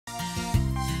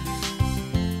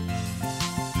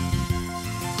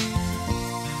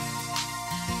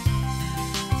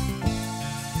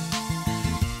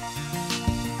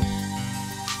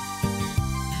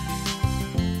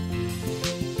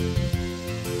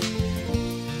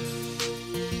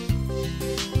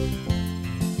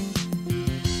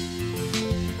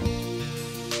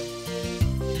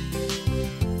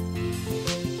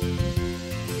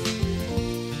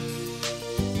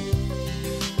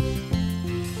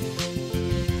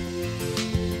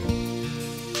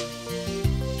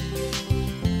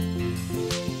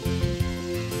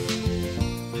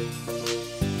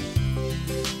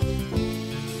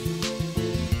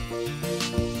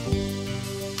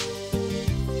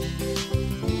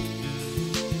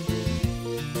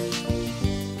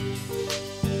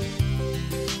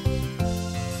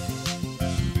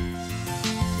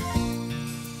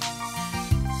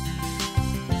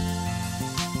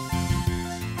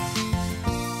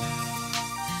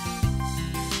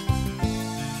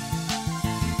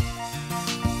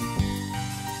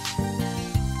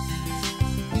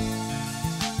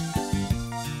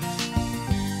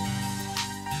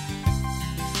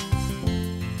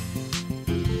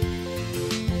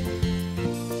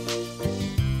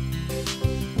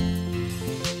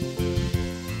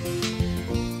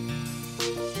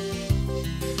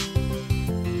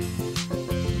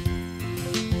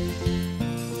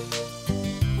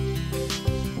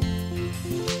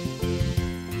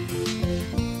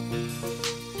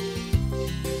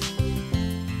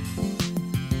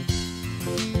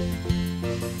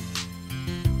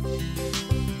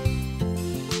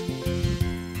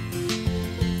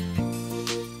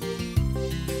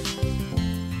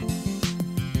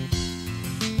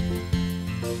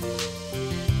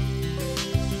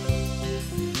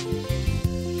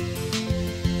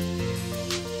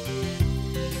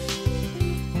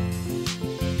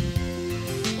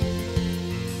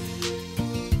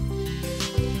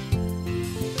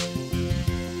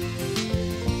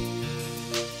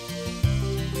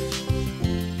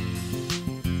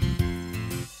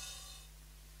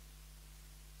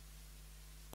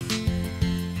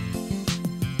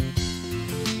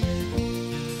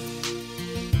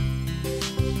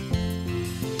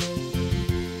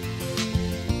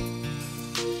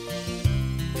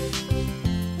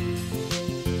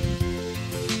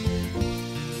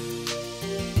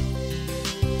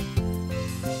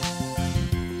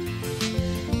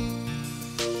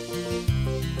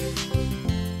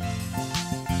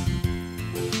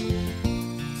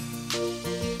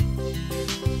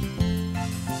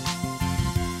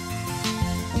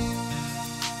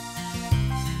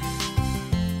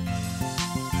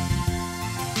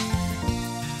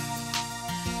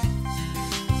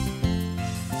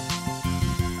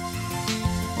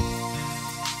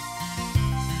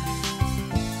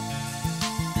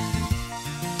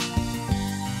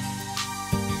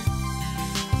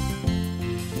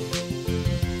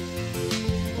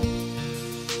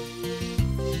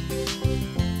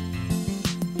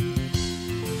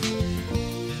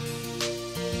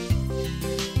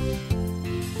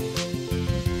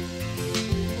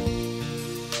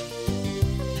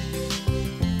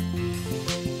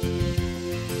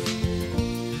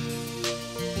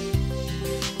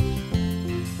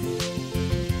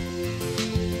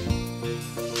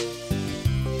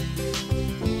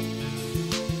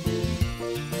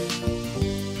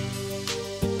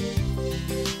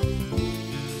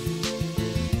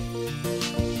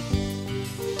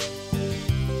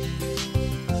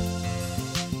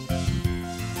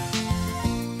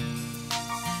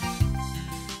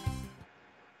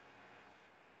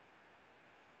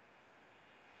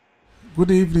Good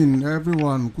evening,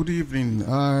 everyone. Good evening.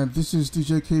 This is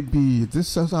DJ KB.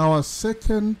 This is our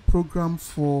second program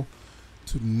for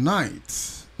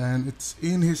tonight, and it's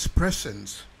in His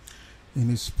presence. In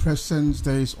His presence,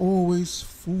 there is always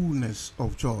fullness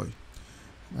of joy.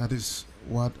 That is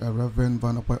what Reverend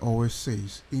Vanderpuije always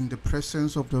says. In the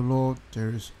presence of the Lord,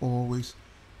 there is always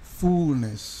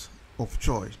fullness of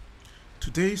joy.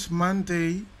 Today is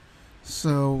Monday,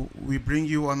 so we bring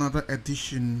you another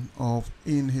edition of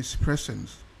In His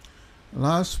Presence.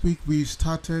 Last week we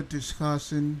started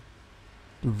discussing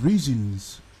the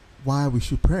reasons why we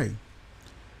should pray.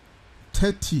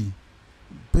 30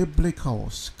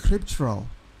 biblical, scriptural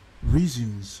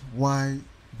reasons why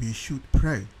we should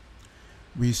pray.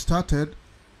 We started,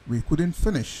 we couldn't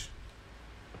finish.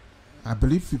 I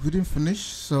believe we couldn't finish,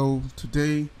 so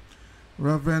today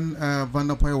Reverend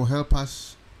Vanderpuije will help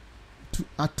us to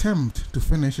attempt to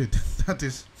finish it. That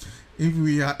is, if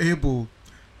we are able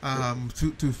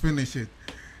to finish it.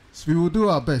 So we will do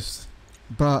our best,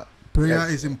 but prayer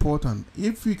is important.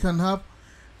 If we can have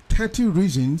 30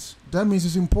 reasons, that means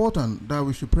it's important that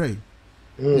we should pray.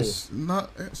 It's not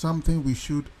something we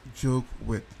should joke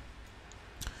with.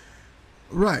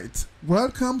 Right.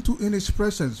 Welcome to In His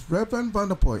Presence. Reverend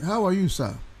Vanderpuije, how are you,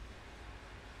 sir?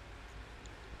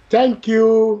 Thank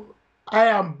you. I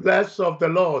am blessed of the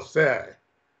Lord, sir.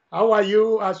 How are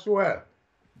you as well?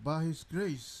 By His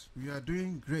grace, we are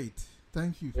doing great.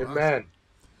 Thank you for Amen. asking.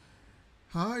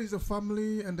 How is the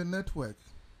family and the network?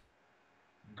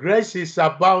 Grace is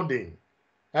abounding.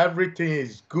 Everything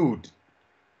is good.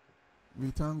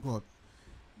 We thank God.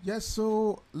 Yes,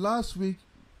 so last week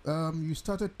you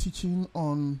started teaching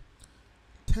on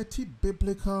 30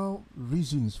 biblical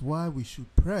reasons why we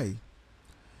should pray.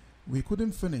 We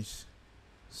couldn't finish.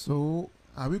 So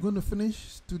are we going to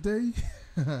finish today?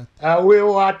 We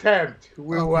will attempt.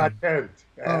 We will attempt.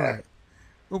 All right.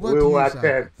 Over we to will you, sir.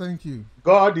 attempt. Thank you.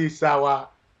 God is our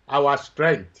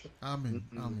strength. Amen.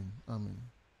 Amen. Amen.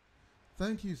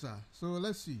 Thank you, sir. So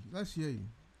let's see. Let's hear you.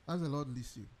 As the Lord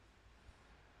leads you.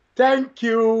 Thank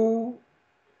you,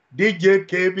 DJ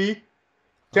KB.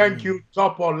 Thank Amen. you,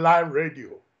 Top Online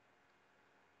Radio.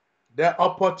 The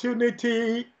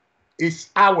opportunity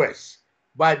is ours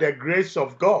by the grace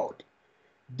of God.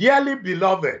 Dearly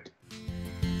beloved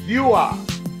viewer,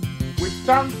 we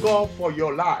thank God for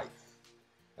your life,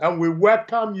 and we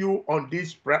welcome you on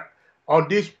this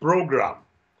program.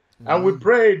 And we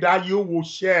pray that you will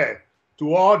share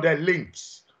to all the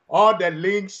links,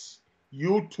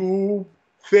 YouTube,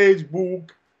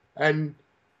 Facebook, and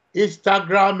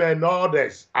Instagram, and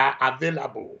others are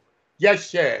available. Just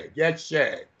share.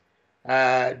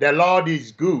 The Lord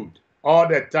is good. All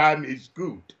the time is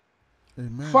good.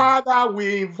 Amen. Father,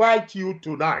 we invite you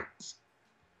tonight.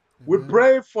 Amen. We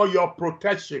pray for your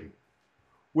protection.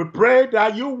 We pray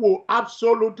that you will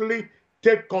absolutely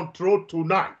take control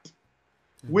tonight.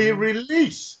 Amen. We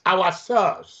release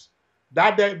ourselves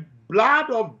that the blood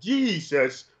of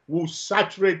Jesus will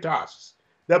saturate us.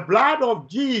 The blood of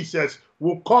Jesus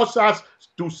will cause us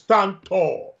to stand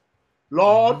tall.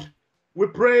 Lord, we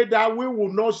pray that we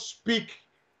will not speak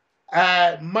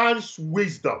man's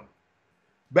wisdom,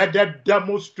 but the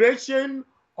demonstration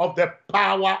of the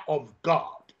power of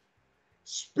God.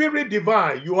 Spirit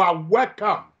divine, you are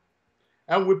welcome.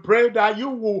 And we pray that you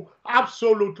will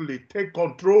absolutely take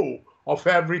control of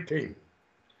everything.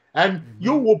 And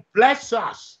you will bless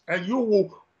us, and you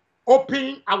will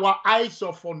open our eyes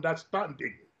of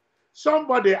understanding.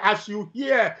 Somebody, as you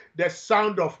hear the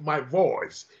sound of my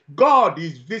voice, God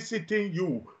is visiting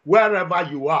you wherever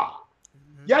you are.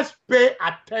 Just pay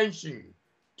attention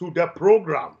to the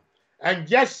program and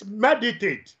just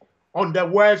meditate on the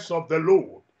words of the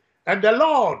Lord. And the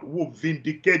Lord will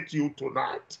vindicate you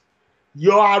tonight.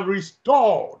 You are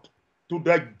restored to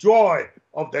the joy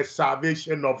of the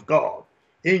salvation of God.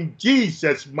 In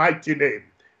Jesus' mighty name,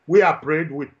 we are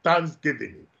prayed with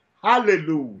thanksgiving.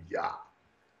 Hallelujah.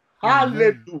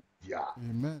 Hallelujah.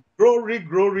 Amen. Glory,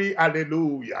 glory,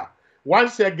 hallelujah.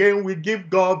 Once again, we give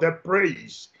God the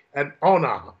praise and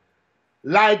honor.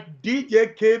 Like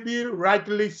DJ KB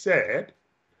rightly said,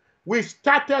 we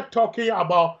started talking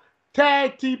about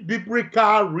 30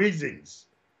 biblical reasons,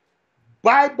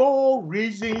 Bible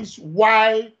reasons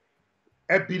why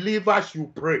a believer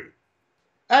should pray.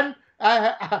 And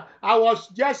I was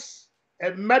just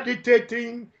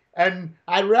meditating, and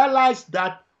I realized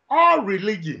that all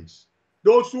religions,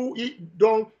 those who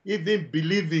don't even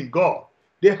believe in God,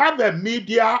 they have a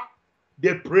media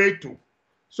they pray to.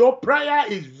 So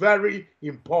prayer is very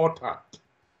important.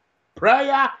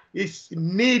 Prayer is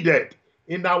needed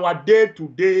in our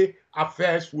day-to-day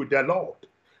affairs with the Lord.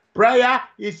 Prayer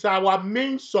is our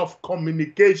means of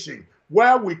communication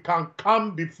where we can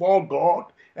come before God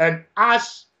and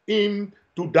ask Him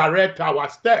to direct our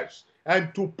steps,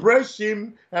 and to praise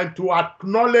Him, and to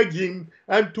acknowledge Him,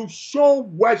 and to show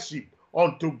worship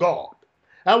unto God.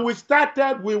 And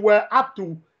we were up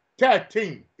to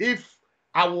 13. If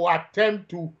I will attempt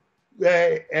to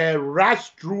rush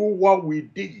through what we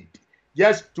did,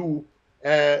 just to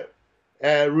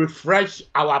refresh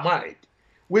our mind.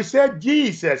 We said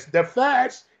Jesus, the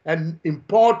first and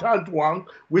important one,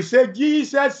 we said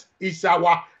Jesus is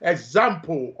our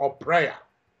example of prayer.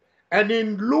 And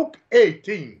in Luke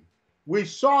 18, we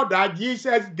saw that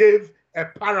Jesus gave a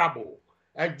parable.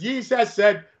 And Jesus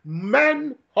said,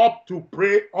 men ought to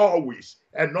pray always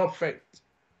and not faint.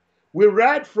 We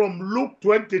read from Luke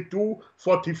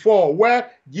 22:44,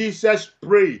 where Jesus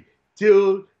prayed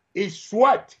till his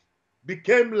sweat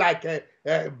became like a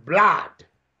blood.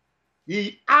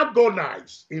 He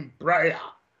agonized in prayer.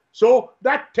 So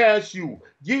that tells you,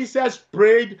 Jesus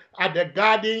prayed at the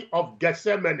Garden of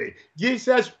Gethsemane.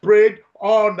 Jesus prayed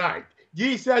all night.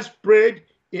 Jesus prayed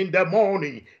in the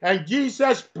morning. And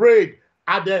Jesus prayed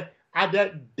at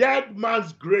the dead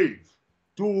man's grave.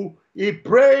 He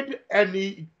prayed and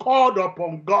he called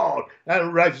upon God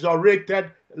and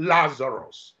resurrected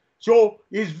Lazarus. So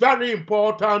it's very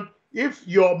important. If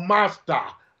your master,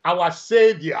 our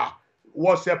Savior,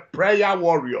 was a prayer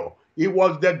warrior, he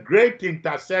was the great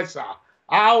intercessor,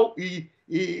 how he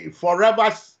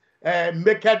forever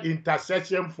maketh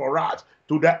intercession for us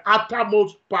to the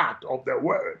uttermost part of the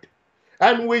world.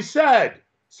 And we said,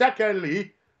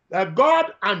 secondly, that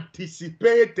God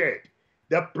anticipated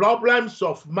the problems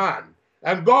of man,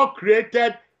 and God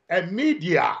created a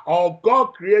media, or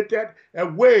God created a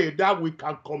way that we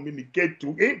can communicate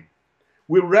to him.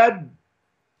 We read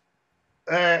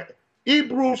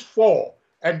Hebrews 4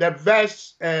 and the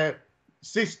verse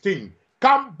 16.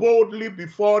 Come boldly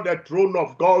before the throne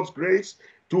of God's grace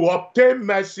to obtain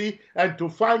mercy and to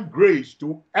find grace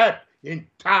to help in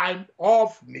time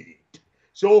of need.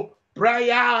 So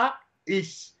prayer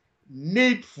is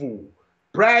needful.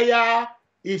 Prayer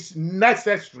is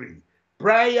necessary.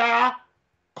 Prayer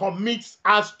commits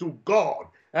us to God,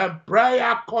 and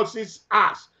prayer causes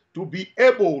us to be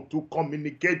able to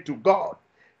communicate to God.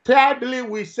 Thirdly,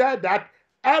 we said that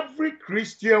every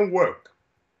Christian work,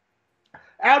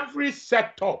 every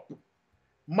setup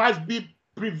must be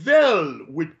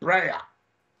prevailed with prayer.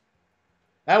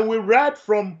 And we read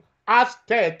from Acts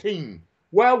 13,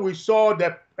 where we saw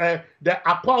the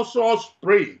apostles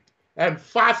prayed and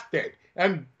fasted,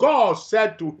 and God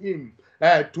said to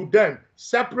them,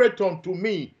 separate unto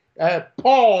me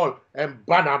Paul and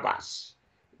Barnabas.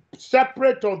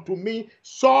 Separate unto me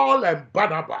Saul and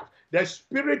Barnabas. The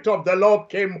Spirit of the Lord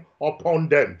came upon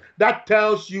them. That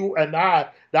tells you and I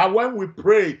that when we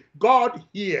pray, God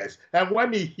hears. And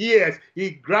when he hears, he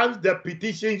grants the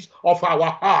petitions of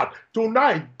our heart.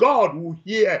 Tonight, God will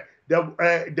hear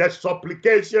the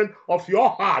supplication of your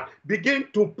heart. Begin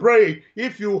to pray.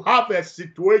 If you have a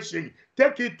situation,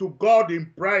 take it to God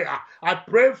in prayer. I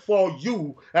pray for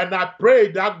you, and I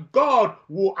pray that God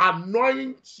will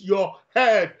anoint your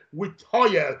head with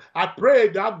oil. I pray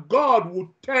that God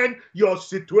will turn your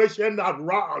situation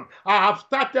around. I have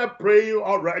started praying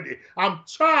already. I'm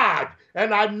charged,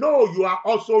 and I know you are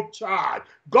also charged.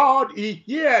 God, he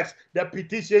hears the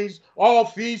petitions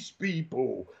of his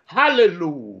people.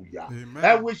 Hallelujah. Amen.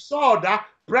 And we saw that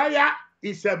prayer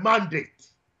is a mandate.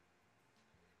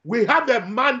 We have a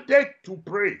mandate to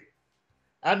pray.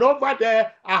 And over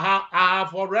there, I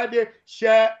have already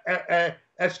shared a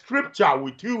scripture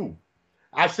with you.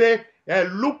 I say,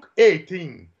 Luke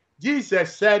 18,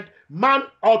 Jesus said, man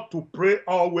ought to pray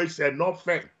always and not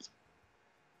faint.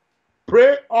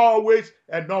 Pray always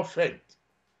and not faint.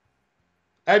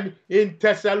 And in 1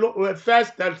 Thessalonians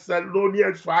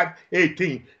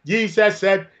 5:18, Jesus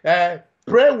said,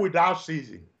 pray without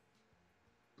ceasing.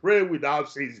 Pray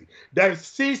without ceasing. Then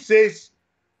he says,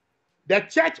 the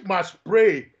church must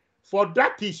pray, for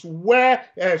that is where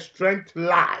strength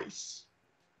lies.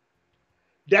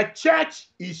 The church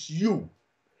is you.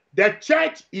 The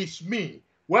church is me.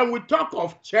 When we talk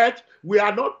of church, we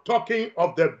are not talking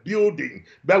of the building,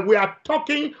 but we are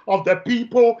talking of the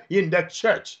people in the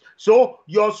church. So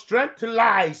your strength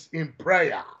lies in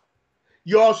prayer.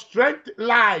 Your strength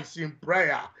lies in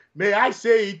prayer. May I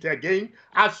say it again?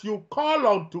 As you call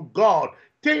unto God,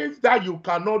 things that you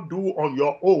cannot do on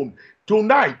your own,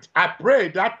 tonight, I pray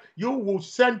that you will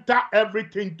center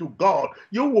everything to God.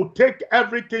 You will take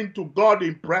everything to God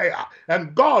in prayer,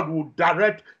 and God will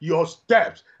direct your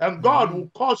steps, and God will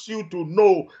cause you to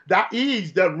know that he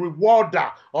is the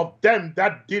rewarder of them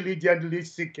that diligently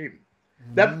seek him.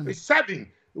 The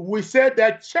 7, we say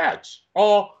the church,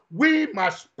 or we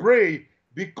must pray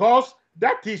because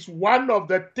that is one of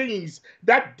the things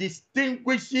that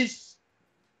distinguishes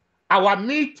our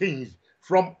meetings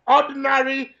from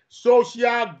ordinary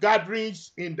social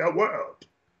gatherings in the world.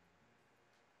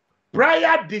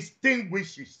 Prayer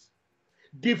distinguishes,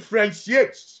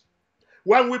 differentiates.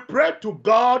 When we pray to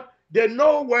God, they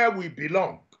know where we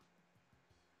belong.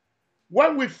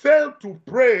 When we fail to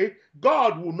pray,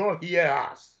 God will not hear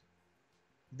us.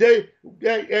 The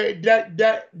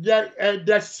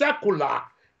secular,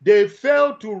 they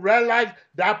fail to realize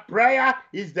that prayer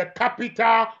is the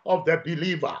capital of the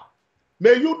believer.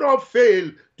 May you not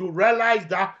fail to realize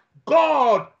that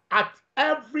God, at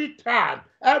every time,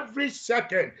 every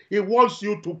second, He wants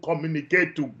you to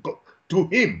communicate to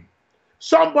Him.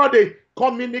 Somebody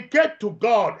communicate to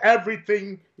God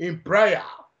everything in prayer.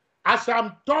 As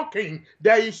I'm talking,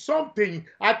 there is something.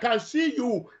 I can see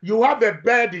you have a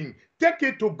burden. Take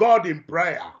it to God in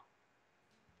prayer.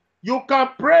 You can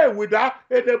pray without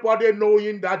anybody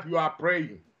knowing that you are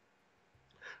praying.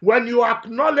 When you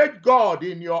acknowledge God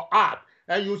in your heart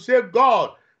and you say,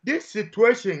 God, this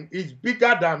situation is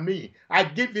bigger than me, I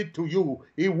give it to you,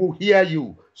 He will hear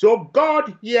you. So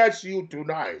God hears you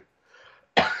tonight.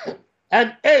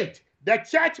 And 8, the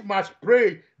church must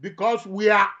pray because we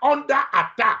are under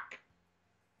attack.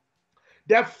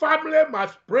 The family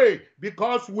must pray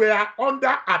because we are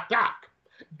under attack.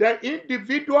 The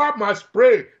individual must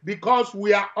pray because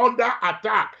we are under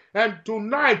attack. And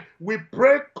tonight we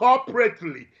pray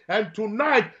corporately. And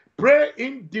tonight pray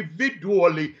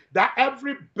individually that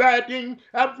every burden,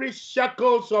 every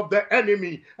shackles of the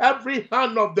enemy, every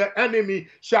hand of the enemy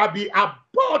shall be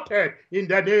aborted in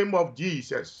the name of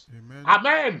Jesus. Amen.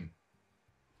 Amen.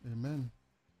 Amen.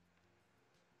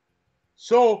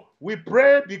 So we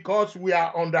pray because we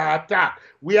are under attack.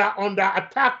 We are under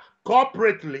attack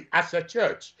corporately as a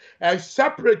church and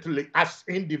separately as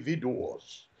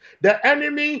individuals. The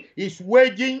enemy is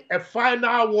waging a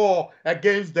final war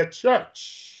against the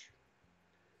church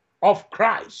of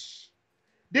Christ.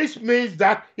 This means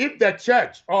that if the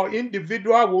church or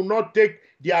individual will not take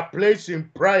their place in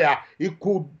prayer, it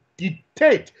could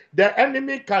dictate, the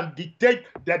enemy can dictate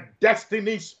the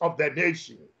destinies of the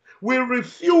nation. We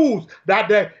refuse that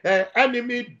the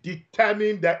enemy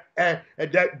determine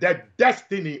the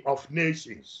destiny of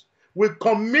nations. We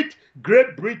commit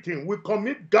Great Britain, we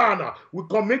commit Ghana, we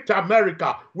commit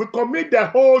America, we commit the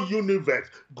whole universe.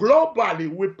 Globally,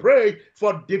 we pray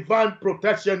for divine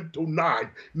protection tonight.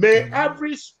 May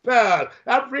every spell,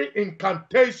 every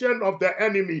incantation of the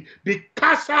enemy be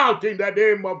cast out in the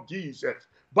name of Jesus.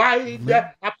 By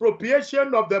the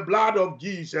appropriation of the blood of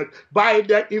Jesus, by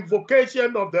the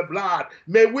invocation of the blood,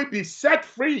 may we be set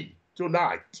free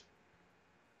tonight.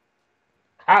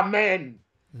 Amen.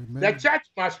 Amen. The church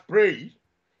must pray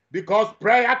because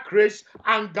prayer creates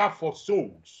anger for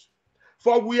souls.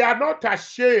 For we are not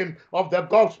ashamed of the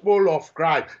gospel of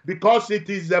Christ because it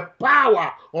is the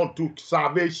power unto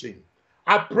salvation.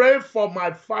 I pray for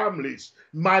my families,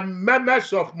 my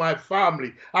members of my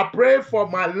family. I pray for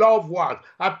my loved ones.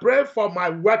 I pray for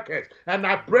my workers. And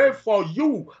I pray for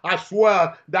you as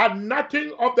well, that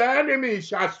nothing of the enemy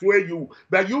shall sway you,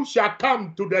 but you shall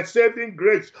come to the saving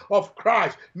grace of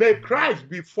Christ. May Christ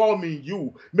be forming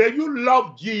you. May you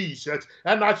love Jesus.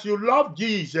 And as you love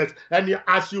Jesus and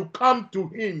as you come to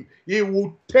Him, He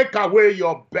will take away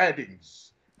your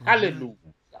burdens. Amen. Hallelujah.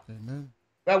 Amen.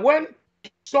 But when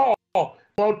He saw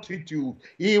multitude,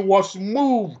 He was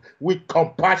moved with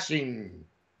compassion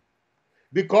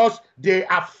because they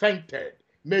are fainted.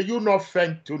 May you not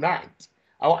faint tonight.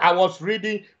 I was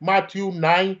reading Matthew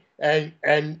 9 and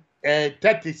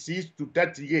 36 to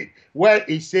 38, where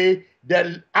it says,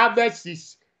 the harvest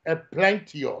is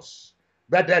plenteous,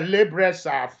 but the laborers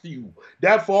are few.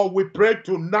 Therefore, we pray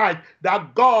tonight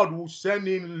that God will send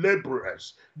in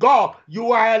laborers. God,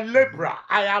 you are a laborer.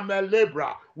 I am a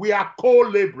laborer. We are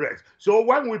co-laborers. So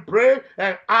when we pray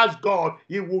and ask God,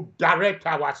 He will direct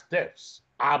our steps.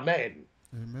 Amen.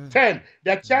 Amen. 10.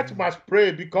 The church must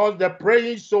pray because the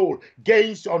praying soul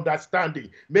gains understanding.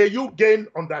 May you gain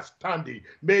understanding.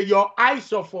 May your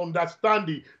eyes of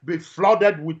understanding be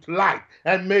flooded with light.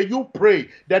 And may you pray.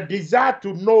 The desire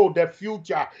to know the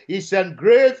future is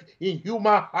engraved in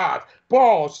human heart.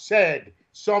 Paul said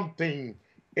something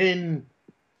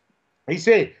he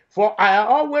said, for I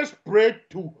always pray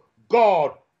to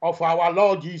God of our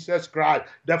Lord Jesus Christ,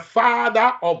 the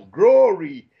Father of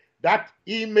glory, that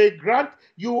He may grant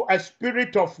you a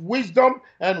spirit of wisdom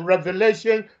and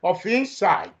revelation of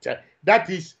insight. That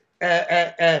is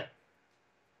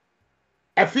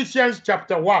Ephesians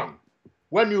chapter 1,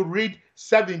 when you read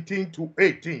 17 to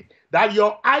 18, that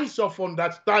your eyes of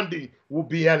understanding will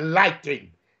be enlightened.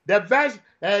 the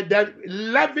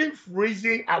 11th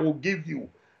reason I will give you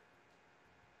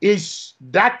is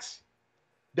that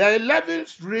the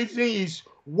 11th reason is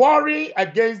warring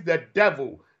against the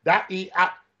devil. That the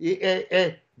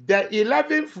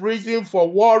 11th reason for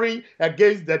warring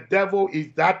against the devil is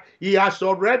that he has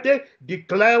already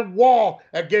declared war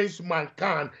against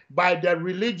mankind by the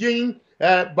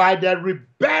by the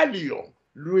rebellion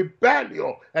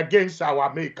against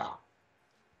our Maker.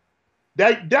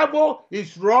 The devil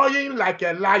is roaring like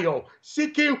a lion,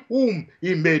 seeking whom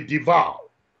he may devour.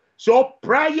 So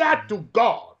prayer to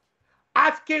God,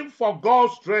 asking for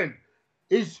God's strength,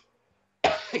 is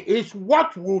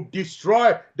what will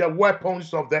destroy the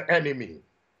weapons of the enemy.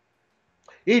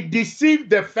 He deceived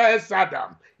the first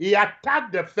Adam. He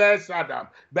attacked the first Adam.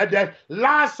 But the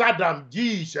last Adam,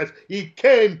 Jesus, he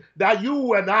came that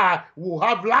you and I will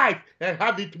have life and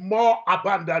have it more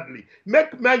abundantly.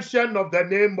 Make mention of the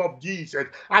name of Jesus.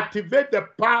 Activate the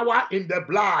power in the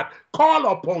blood.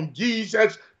 Call upon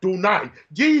Jesus tonight.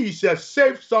 Jesus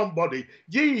saved somebody.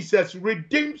 Jesus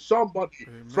redeemed somebody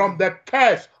from the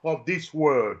curse of this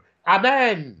world.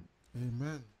 Amen.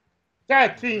 Amen.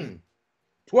 13.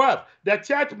 12. The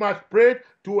church must pray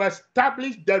to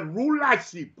establish the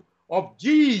rulership of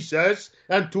Jesus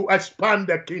and to expand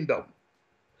the kingdom.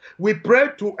 We pray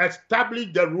to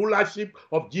establish the rulership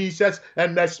of Jesus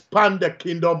and expand the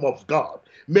kingdom of God.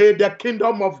 May the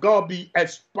kingdom of God be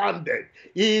expanded.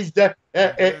 Jesus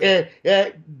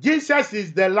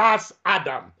is the last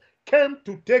Adam, came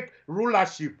to take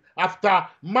rulership after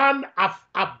man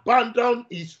abandoned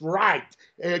his right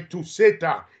to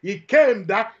Satan. He came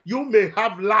that you may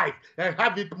have life and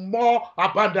have it more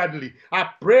abundantly. I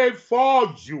pray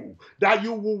for you that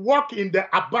you will walk in the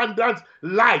abundant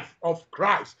life of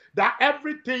Christ, that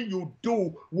everything you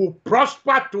do will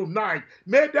prosper tonight.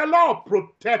 May the Lord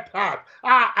protect us.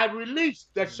 I release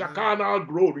the Shekinah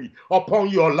glory upon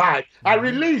your life. I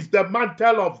release the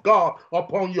mantle of God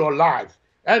upon your life.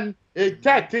 And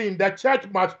 13, the church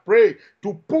must pray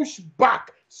to push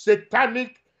back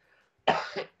satanic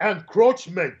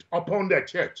encroachment upon the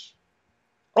church.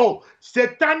 Oh,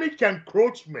 satanic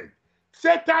encroachment.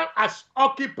 Satan has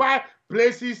occupied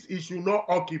places he should not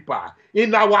occupy.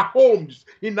 In our homes,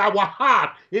 in our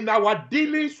heart, in our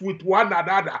dealings with one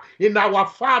another, in our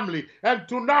family. And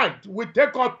tonight, we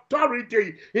take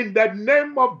authority in the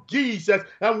name of Jesus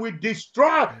and we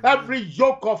destroy every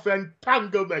yoke of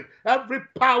entanglement, every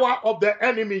power of the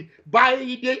enemy by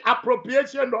the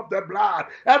appropriation of the blood,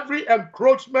 every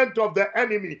encroachment of the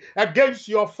enemy against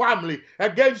your family,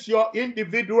 against your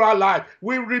individual life.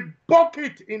 We rebuke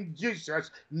it in Jesus'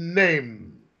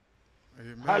 name.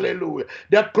 Amen. Hallelujah.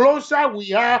 The closer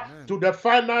we are to the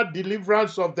final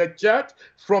deliverance of the church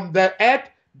from the earth,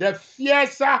 the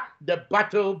fiercer the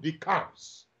battle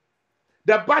becomes.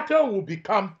 The battle will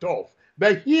become tough.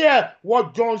 But hear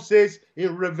what John says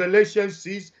in Revelation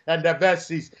 6 and the verse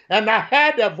 6. And I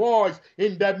heard a voice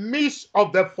in the midst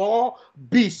of the four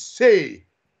beasts say,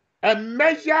 a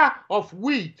measure of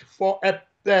wheat for a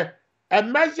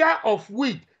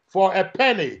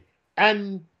penny,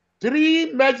 and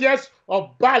 3 measures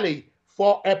of barley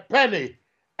for a penny,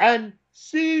 and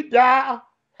see thou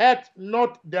hast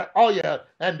not the oil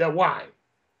and the wine.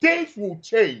 Things will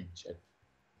change.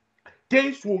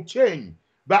 Things will change,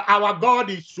 but our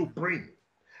God is supreme.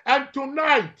 And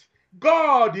tonight,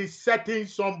 God is setting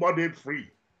somebody free.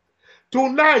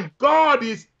 Tonight, God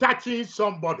is touching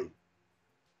somebody.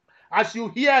 As you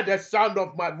hear the sound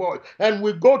of my voice, and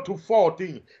we go to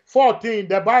 14. 14,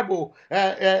 the Bible,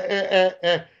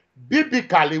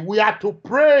 biblically, we are to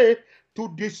pray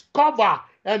to discover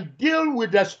and deal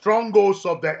with the strongholds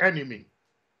of the enemy.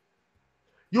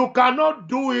 You cannot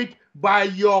do it by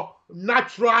your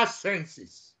natural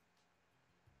senses.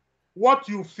 What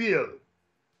you feel,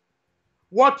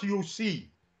 what you see,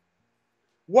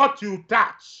 what you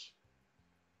touch,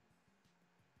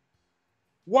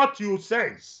 what you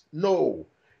sense. No.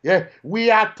 Yeah, we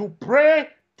are to pray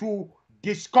to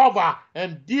discover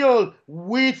and deal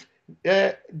with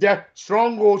the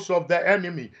strongholds of the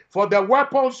enemy. For the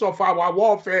weapons of our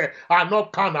warfare are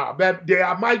not carnal, but they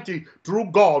are mighty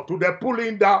through God to the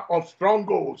pulling down of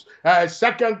strongholds.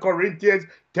 2 Corinthians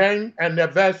 10 and the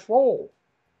verse 4.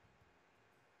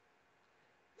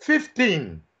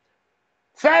 15.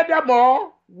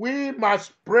 Furthermore, we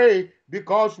must pray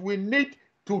because we need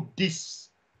to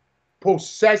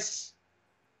dispossess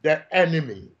the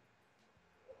enemy.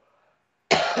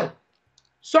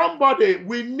 Somebody,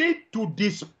 we need to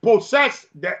dispossess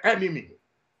the enemy.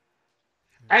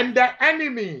 And the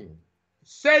enemy,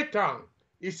 Satan,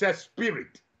 is a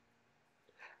spirit.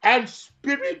 And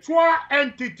spiritual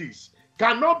entities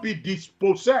cannot be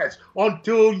dispossessed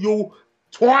until you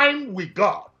twine with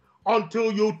God,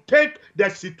 until you take the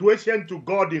situation to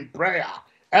God in prayer.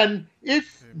 And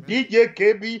if DJ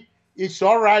KB is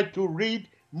all right to read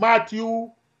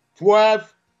Matthew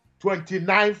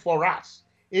 12:29 for us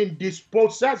in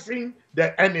dispossessing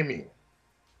the enemy.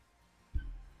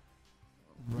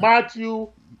 Right. Matthew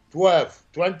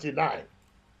 12:29.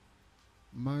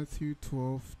 Matthew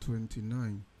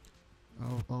 12:29.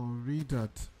 I'll read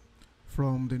that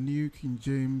from the New King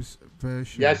James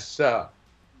Version. Yes, sir.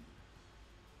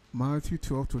 Matthew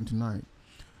 12:29.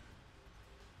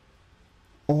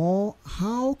 Or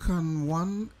how can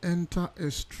one enter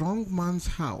a strong man's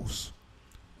house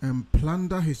and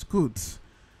plunder his goods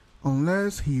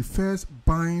unless he first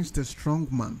binds the strong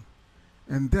man,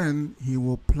 and then he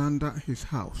will plunder his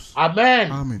house? Amen.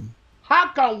 Amen.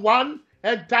 How can one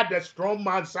enter the strong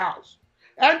man's house?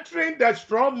 Entering the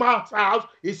strong man's house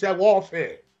is a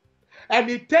warfare. And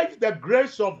it takes the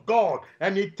grace of God,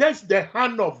 and it takes the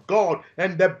hand of God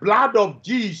and the blood of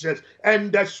Jesus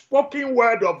and the spoken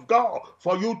word of God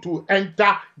for you to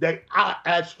enter the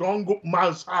strong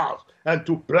man's house and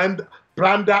to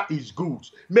plunder his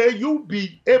goods. May you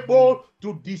be able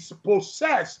to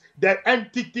dispossess the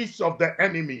entities of the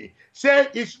enemy. Say,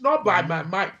 it's not by my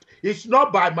might, it's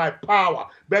not by my power,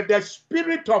 but the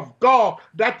Spirit of God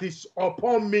that is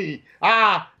upon me.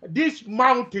 This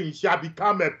mountain shall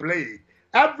become a plain.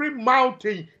 Every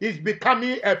mountain is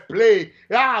becoming a plain.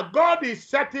 God is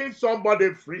setting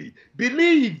somebody free.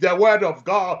 Believe the word of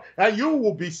God, and you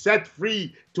will be set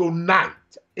free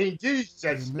tonight in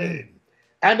Jesus' name.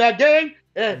 And again,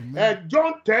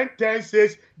 John 10:10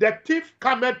 says, the thief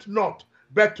cometh not,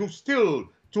 but to steal,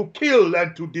 to kill,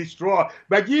 and to destroy.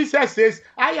 But Jesus says,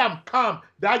 I am come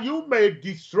that you may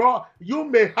destroy, you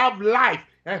may have life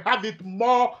and have it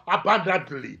more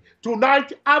abundantly.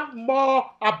 Tonight, have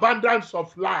more abundance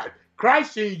of life.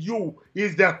 Christ in you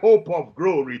is the hope of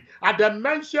glory. At the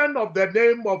mention of the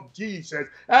name of Jesus,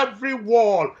 every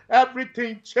wall,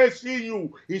 everything chasing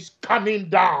you is coming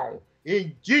down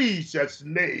in Jesus'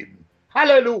 name.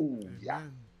 Hallelujah.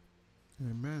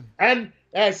 Amen. And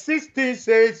 16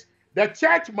 says, the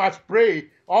church must pray,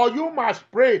 or you must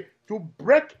pray to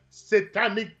break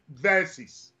satanic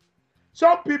verses.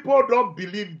 Some people don't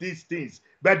believe these things,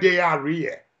 but they are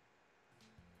real.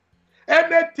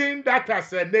 Anything that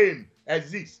has a name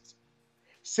exists.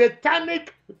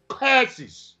 Satanic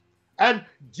curses, and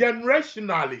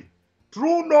generationally,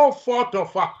 through no fault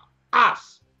of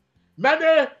us,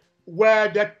 many were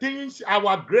the things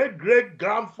our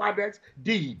great-great-grandfathers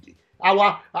did.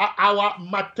 Our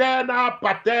maternal,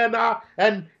 paternal,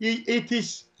 and it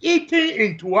is eating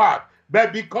into us.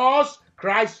 But because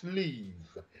Christ lives,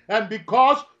 and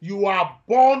because you are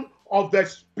born of the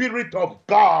Spirit of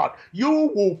God,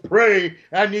 you will pray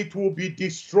and it will be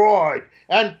destroyed.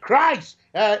 And Christ,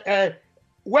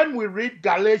 when we read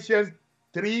Galatians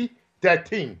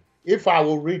 3:13, if I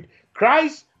will read,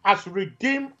 Christ has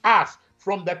redeemed us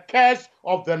from the curse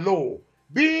of the law,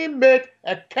 being made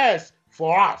a curse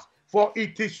for us. For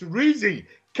it is reason,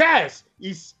 curse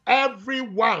is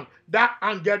everyone that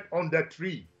hangeth on the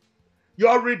tree.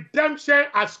 Your redemption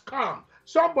has come.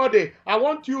 Somebody, I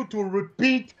want you to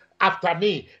repeat after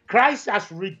me. Christ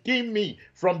has redeemed me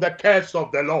from the curse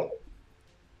of the law.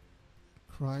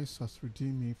 Christ has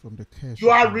redeemed me from the curse. You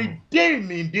are redeemed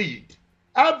indeed.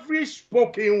 Every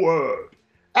spoken word,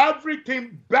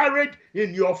 everything buried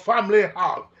in your family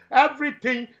house,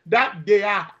 everything that they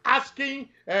are asking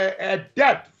a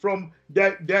debt from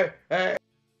the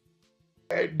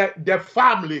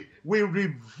family, we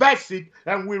reverse it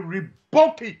and we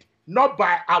revoke it, not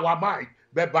by our mind,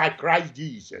 but by Christ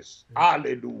Jesus. Amen.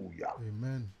 Hallelujah.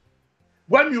 Amen.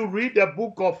 When you read the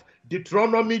book of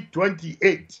Deuteronomy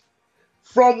 28,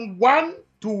 from 1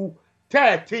 to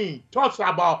 13, talks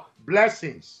about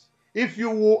blessings. If you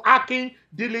will hearken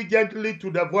diligently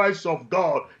to the voice of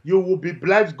God, you will be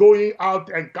blessed going out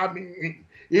and coming in.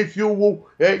 If you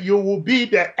will be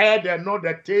the head and not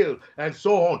the tail, and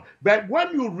so on. But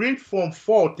when you read from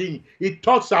 14, it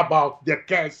talks about the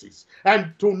curses.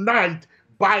 And tonight,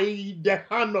 by the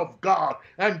hand of God,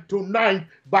 and tonight,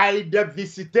 by the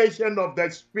visitation of the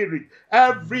Spirit,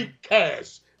 every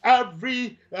curse,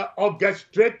 every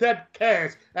orchestrated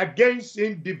curse against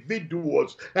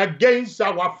individuals, against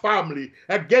our family,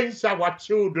 against our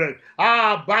children,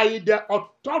 by the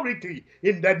authority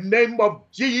in the name of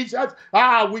Jesus,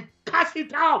 we cast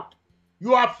it out.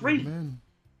 You are free. Amen.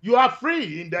 You are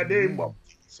free in the name of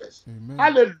Jesus. Amen.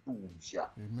 Hallelujah.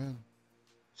 Amen.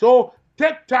 So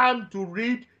take time to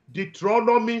read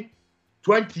Deuteronomy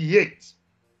 28.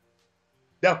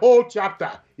 The whole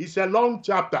chapter is a long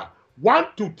chapter. 1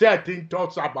 to 13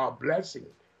 talks about blessing.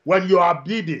 When you are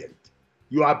obedient,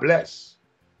 you are blessed.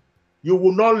 You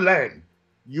will not lend.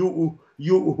 You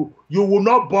will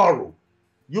not borrow.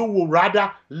 You will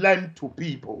rather lend to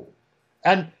people.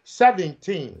 And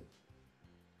 17,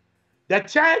 the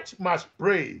church must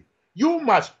pray. You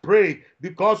must pray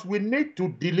because we need to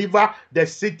deliver the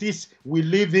cities we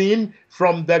live in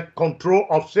from the control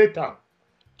of Satan.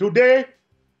 Today,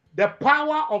 the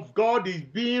power of God is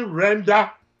being rendered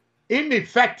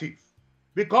ineffective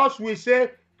because we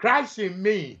say, Christ in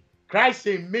me,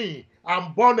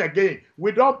 I'm born again.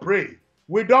 We don't pray.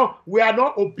 We are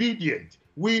not obedient.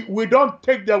 We don't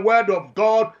take the word of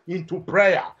God into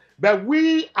prayer. But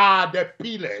we are the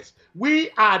pillars. We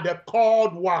are the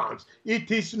called ones. It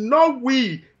is not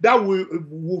we that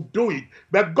will do it.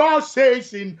 But God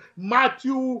says in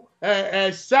Matthew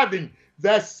 7,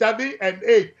 verse 7 and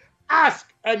 8,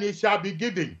 ask and it shall be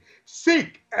given.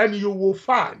 Seek and you will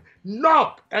find.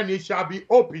 Knock and it shall be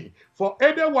open. For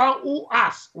anyone who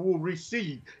asks will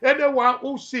receive. Anyone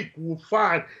who seek will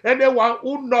find. Anyone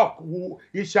who knock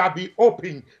it shall be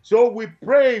open. So we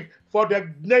pray for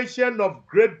the nation of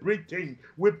Great Britain.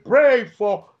 We pray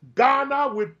for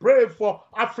Ghana. We pray for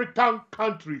African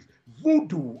countries.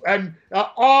 Voodoo and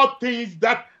all things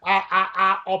that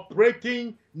are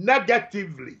operating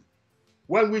negatively.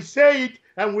 When we say it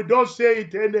and we don't say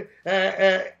it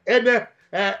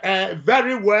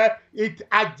very well, it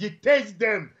agitates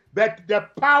them. But the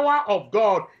power of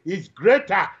God is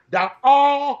greater than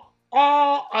all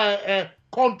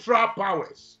contra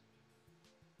powers.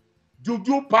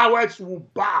 Juju powers will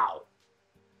bow.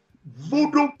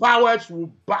 Voodoo powers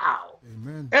will bow.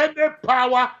 Amen. Any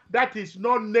power that is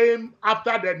not named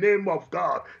after the name of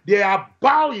God, they are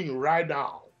bowing right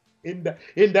now. In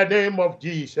the name of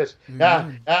Jesus.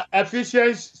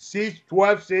 Ephesians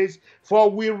 6:12 says,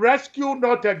 for we rescue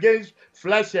not against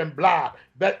flesh and blood,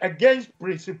 but against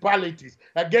principalities,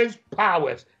 against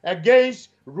powers, against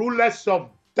rulers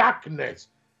of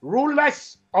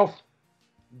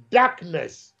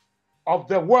darkness of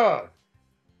the world,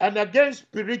 and against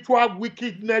spiritual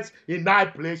wickedness in high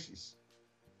places.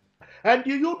 And do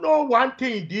you know one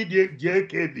thing,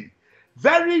 JKB?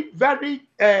 Very, very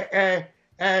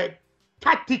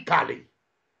tactically,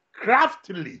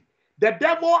 craftily, the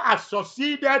devil has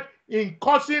succeeded in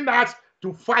causing us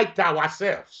to fight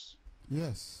ourselves.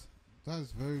 Yes,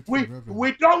 that's very true.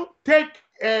 We don't take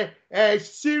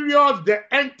serious the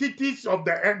entities of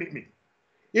the enemy.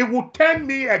 It will turn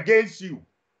me against you,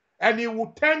 and it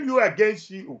will turn you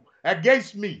against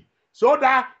me. So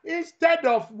that instead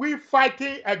of we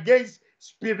fighting against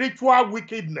spiritual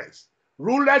wickedness,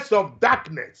 rulers of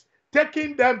darkness,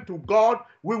 taking them to God,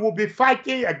 we will be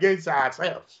fighting against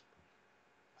ourselves.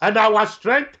 And our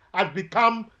strength has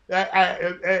become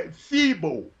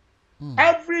feeble.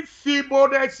 Every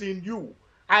feebleness in you,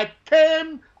 I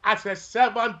came as a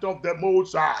servant of the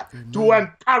Most High to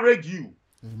encourage you.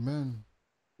 Amen.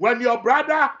 When your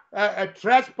brother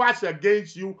trespass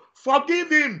against you,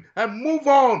 forgive him and move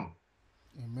on.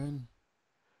 Amen.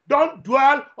 Don't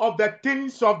dwell on the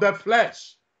things of the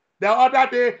flesh. The other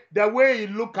day, the way he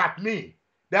looked at me.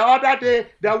 The other day,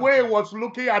 the way he was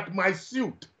looking at my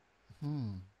suit.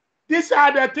 These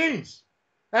are the things.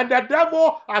 And the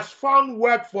devil has found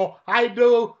work for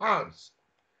idle hands.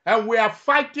 And we are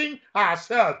fighting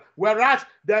ourselves. Whereas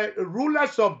the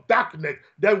rulers of darkness,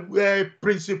 the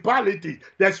principality,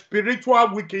 the spiritual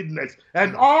wickedness,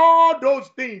 and all those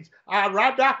things are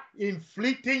rather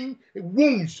inflicting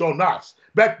wounds on us.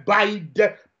 But by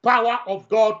the power of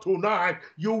God tonight,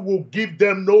 you will give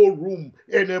them no room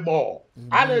anymore.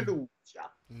 Amen. Hallelujah.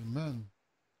 Amen.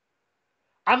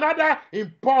 Another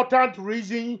important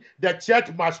reason the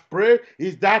church must pray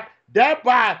is that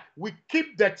thereby we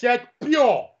keep the church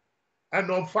pure and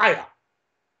on fire.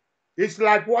 It's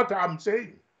like what I'm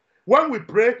saying. When we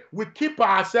pray, we keep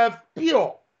ourselves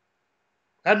pure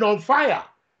and on fire.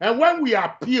 And when we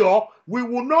are pure, we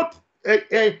will not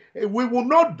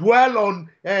dwell on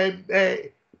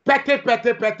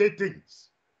petty things.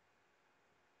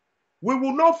 We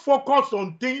will not focus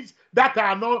on things that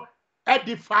are not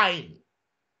edifying.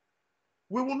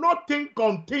 We will not think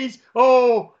on things,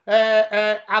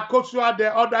 Akosua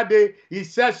the other day, he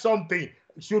said something.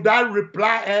 Should I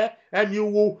reply? And you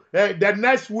will, the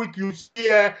next week you see,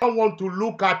 don't want to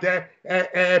look at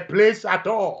a place at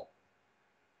all.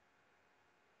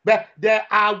 But there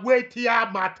are weightier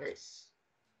matters.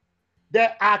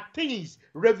 There are things,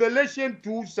 Revelation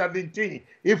 2:17.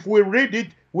 If we read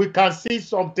it, we can see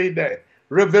something there.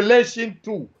 Revelation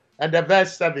 2 and the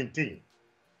verse 17.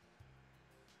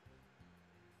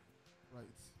 Right.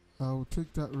 I'll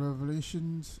take that.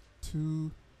 Revelations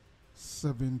 2:17.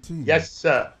 17. Yes,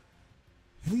 sir.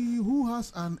 He who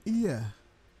has an ear,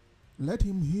 let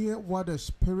him hear what the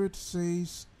Spirit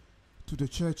says to the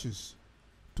churches.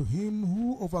 To him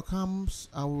who overcomes,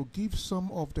 I will give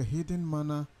some of the hidden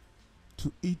manna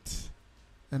to eat,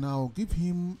 and I will give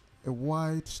him a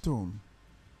white stone,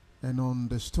 and on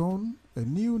the stone a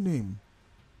new name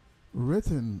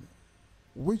written,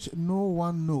 which no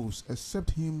one knows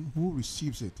except him who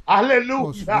receives it.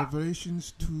 Hallelujah.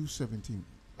 Revelations 2:17.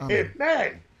 Amen.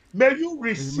 Amen. May you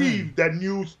receive Amen. the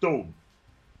new stone.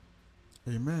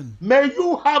 Amen. May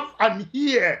you have an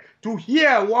ear to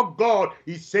hear what God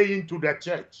is saying to the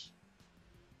church.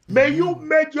 May you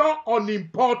measure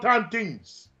unimportant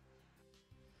things.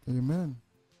 Amen.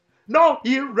 No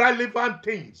irrelevant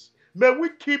things. May we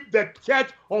keep the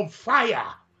church on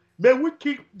fire. May we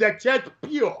keep the church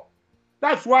pure.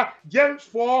 That's why James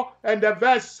 4 and the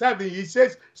verse 7, he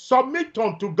says, submit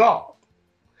unto God.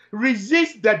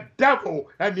 Resist the devil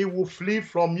and he will flee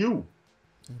from you.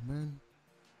 Amen.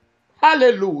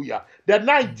 Hallelujah. The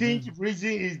 19th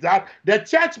reason is that the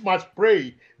church must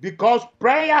pray because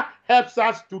prayer helps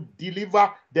us to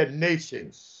deliver the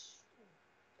nations.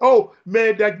 Oh,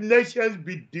 may the nations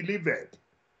be delivered.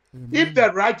 Amen. If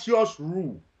the righteous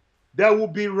rule, there will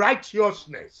be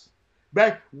righteousness.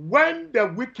 But when the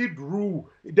wicked rule,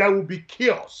 there will be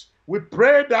chaos. We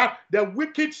pray that the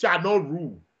wicked shall not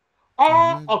rule.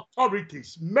 All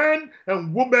authorities, men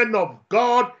and women of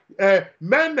God,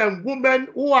 men and women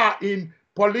who are in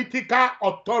political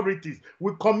authorities,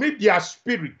 will commit their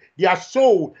spirit, their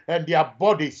soul, and their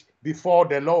bodies before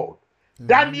the Lord.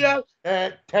 Daniel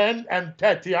 10 and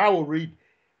 30, I will read.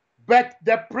 But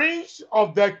the prince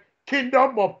of the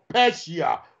kingdom of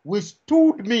Persia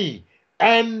withstood me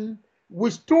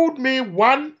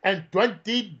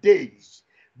 120 days.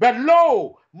 But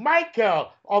lo,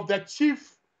 Michael of the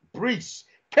chief priests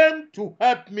came to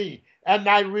help me, and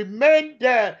I remained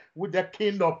there with the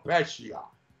king of Persia.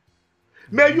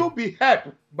 May you be helped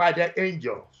by the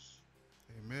angels.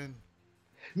 Amen.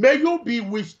 May you be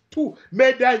withstood.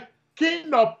 May the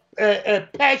king of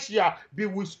Persia be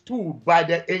withstood by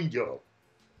the angel.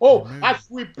 Oh, as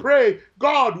we pray,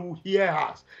 God will hear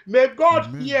us. May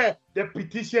God hear the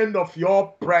petition of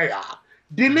your prayer.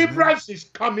 Deliverance is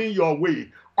coming your way.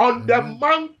 On the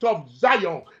Mount of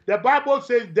Zion, the Bible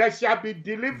says there shall be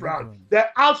deliverance. The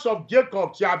house of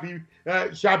Jacob shall be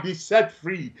set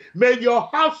free. May your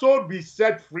household be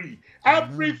set free.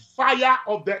 Every fire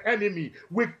of the enemy,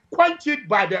 we quench it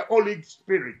by the Holy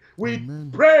Spirit. We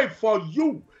pray for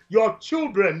you, your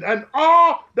children, and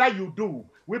all that you do.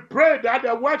 We pray that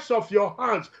the works of your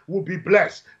hands will be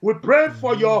blessed. We pray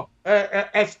for your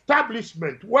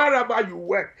establishment, wherever you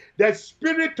work, the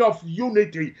spirit of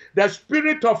unity, the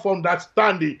spirit of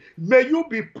understanding. May you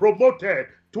be promoted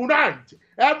tonight.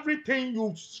 Everything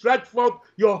you stretch forth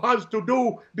your hands to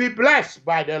do, be blessed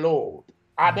by the Lord.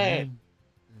 Amen.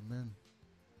 Amen.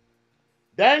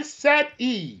 Then said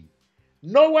he,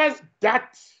 knowest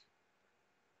that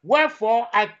wherefore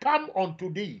I come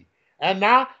unto thee, and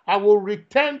now I will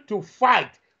return to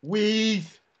fight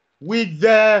with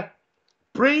the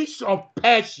prince of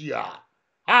Persia.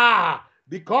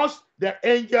 Because the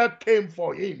angel came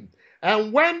for him.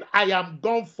 And when I am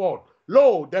gone forth,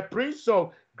 lo, the prince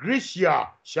of Grecia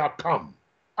shall come.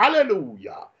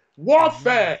 Hallelujah.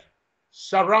 Warfare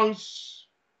surrounds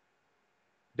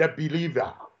the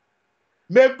believer.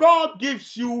 May God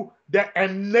give you the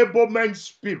enablement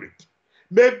spirit.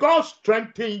 May God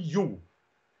strengthen you.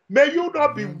 May you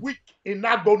not be weak in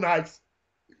agonize.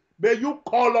 May you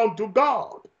call unto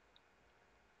God.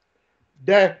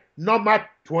 The number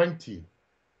 20.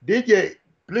 DJ,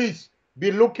 please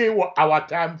be looking at our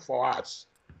time for us.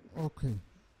 Okay.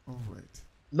 All right.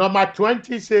 Number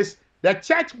 20 says, the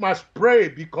church must pray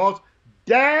because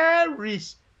there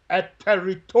is a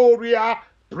territorial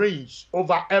prince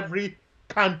over every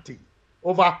county,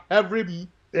 over every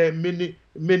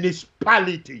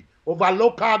municipality, over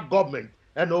local government,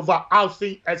 and over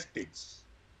housing estates.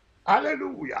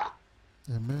 Hallelujah.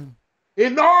 Amen.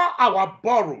 In all our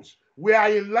boroughs, we are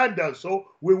in London, so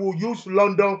we will use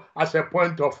London as a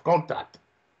point of contact.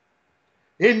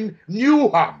 In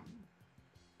Newham,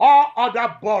 all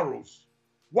other boroughs,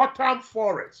 Waltham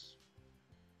Forest,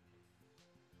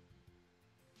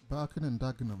 Barking and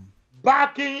Dagenham.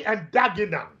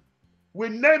 We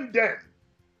name them.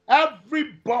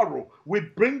 Every borough, we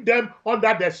bring them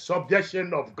under the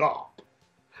subjection of God.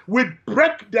 We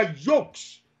break the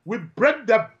yokes. We break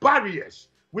the barriers.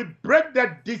 We break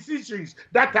the decisions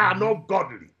that are not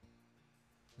godly.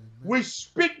 We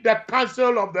speak the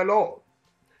counsel of the Lord.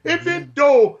 Even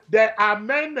though there are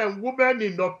men and women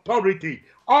in authority,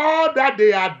 all that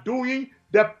they are doing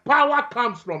the power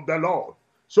comes from the Lord.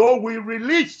 So we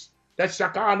release the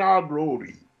Shekinah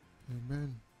glory.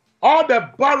 Amen. All the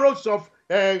boroughs of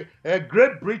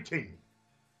Great Britain,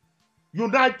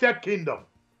 United Kingdom.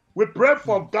 We pray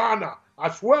for Ghana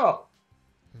as well.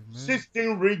 Amen.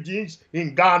 16 regions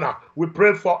in Ghana. We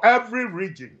pray for every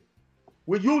region.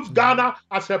 We use Ghana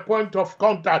as a point of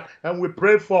contact, and we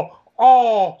pray for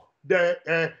all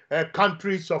the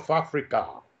countries of Africa.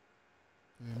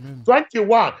 Amen.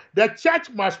 21. The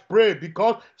church must pray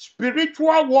because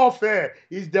spiritual warfare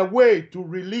is the way to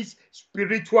release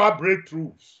spiritual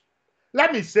breakthroughs.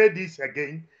 Let me say this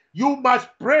again. You must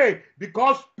pray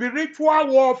because spiritual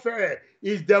warfare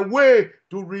is the way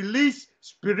to release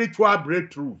spiritual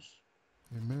breakthroughs.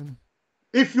 Amen.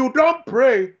 If you don't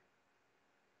pray,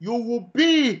 you will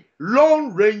be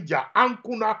Lone Ranger,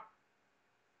 Ankuna,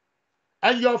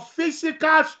 and your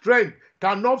physical strength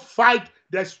cannot fight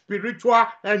the spiritual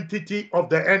entity of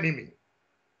the enemy.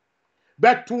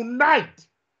 But tonight,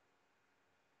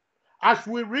 as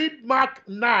we read Mark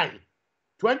 9,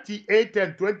 28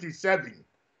 and 27,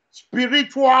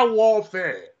 spiritual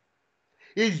warfare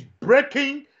is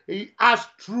breaking us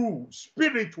through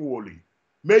spiritually.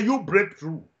 May you break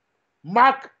through.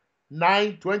 Mark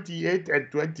 9, 28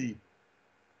 and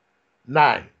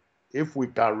 29. If we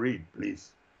can read,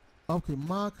 please. Okay,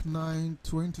 Mark 9,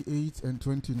 28 and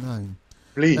 29.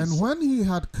 Please. And when he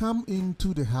had come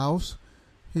into the house,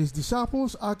 his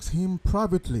disciples asked him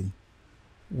privately,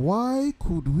 "Why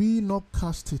could we not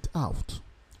cast it out?"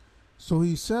 So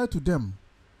he said to them,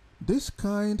 "This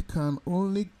kind can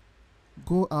only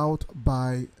go out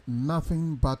by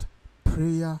nothing but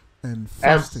prayer and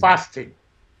fasting."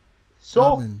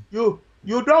 So Amen.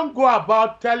 you don't go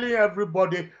about telling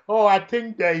everybody, "Oh, I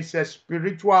think there is a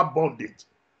spiritual bondage."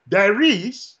 There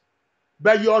is,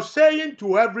 but you're saying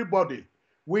to everybody,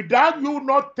 without you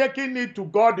not taking it to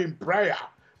God in prayer,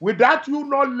 without you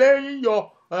not laying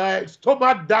your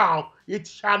stomach down, it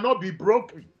shall not be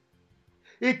broken.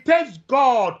 It takes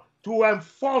God to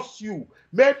enforce you.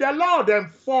 May the Lord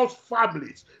enforce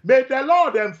families. May the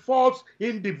Lord enforce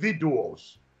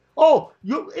individuals. Oh,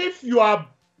 if you are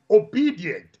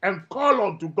obedient and call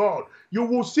unto God, you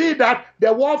will see that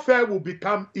the warfare will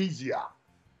become easier.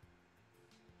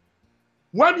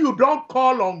 When you don't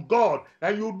call on God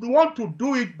and you want to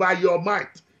do it by your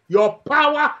might, your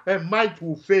power and might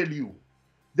will fail you.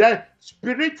 The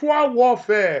spiritual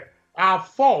warfare are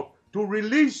fought to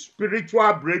release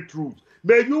spiritual breakthroughs.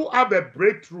 May you have a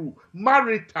breakthrough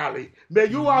maritally. May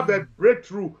you have a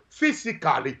breakthrough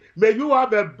physically. May you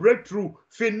have a breakthrough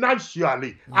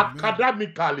financially,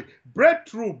 academically.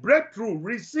 Breakthrough,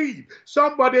 receive.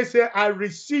 Somebody say, "I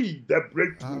receive the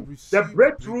breakthrough." The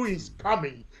breakthrough is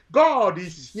coming. God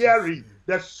is hearing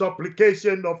the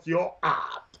supplication of your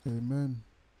heart. Amen.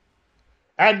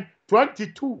 And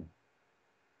 22,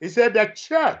 he said the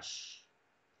church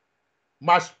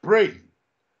must pray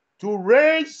to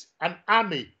raise an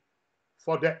army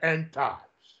for the end times.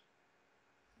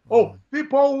 Oh,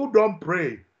 people who don't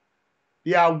pray,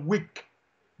 they are weak.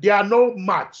 They are no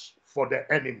match for the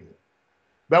enemy.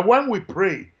 But when we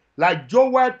pray, like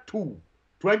Joel 2,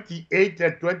 28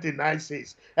 and 29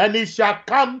 says, "And it shall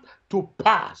come to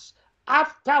pass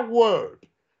afterward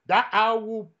that I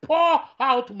will pour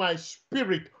out my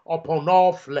spirit upon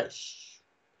all flesh.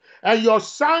 And your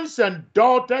sons and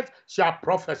daughters shall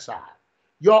prophesy.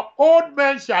 Your old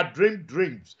men shall dream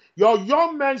dreams. Your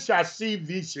young men shall see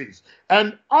visions.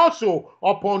 And also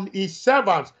upon his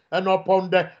servants and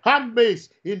upon the handmaids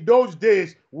in those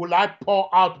days will I pour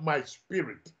out my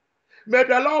spirit." May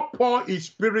the Lord pour his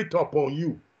spirit upon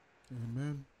you.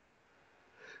 Amen.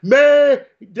 May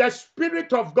the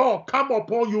Spirit of God come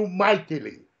upon you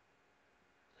mightily,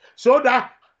 so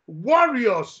that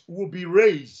warriors will be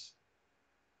raised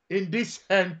in this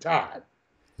end time.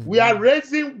 Amen. We are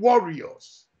raising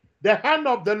warriors. The hand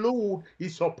of the Lord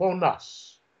is upon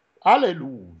us.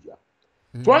 Hallelujah.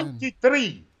 Amen.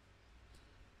 23.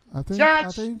 I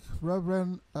think,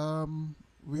 Reverend,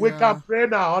 we can pray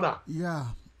now, Honor. Yeah.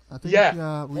 I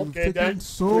think we've taken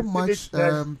so much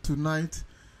tonight.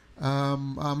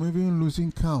 I'm even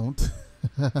losing count.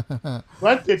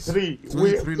 23.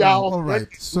 23 now. All right.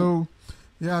 So,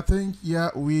 I think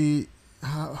we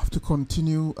have to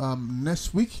continue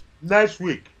next week. Next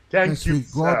week. Thank you,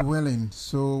 God willing.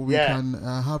 So we can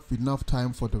have enough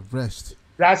time for the rest.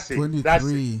 That's it.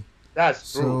 23.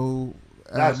 That's true. So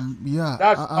I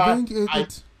think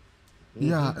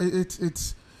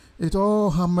it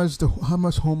all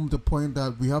hammers home the point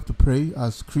that we have to pray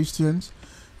as Christians,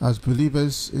 as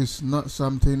believers. It's not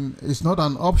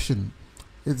an option.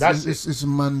 It's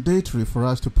mandatory for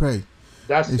us to pray.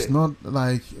 That's It's it. not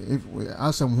like if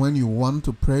as and when you want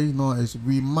to pray. No, it's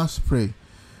we must pray.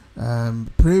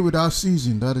 Pray without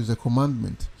ceasing. That is a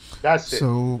commandment. That's it.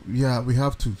 So yeah, we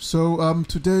have to. So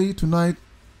tonight,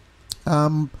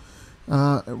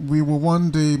 we will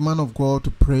want the man of God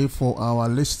to pray for our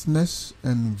listeners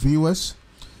and viewers.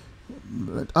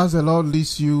 As the Lord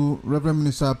leads you, Reverend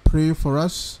Minister, pray for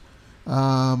us.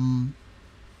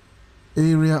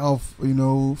 Area of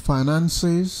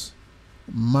finances,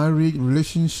 marriage,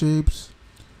 relationships,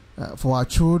 for our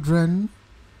children,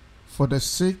 for the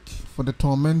sick, for the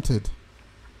tormented.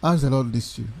 As the Lord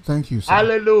leads you. Thank you, sir.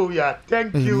 Hallelujah.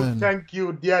 Thank Amen.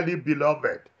 you, dearly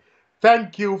beloved.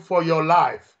 Thank you for your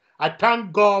life. I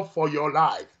thank God for your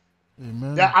life.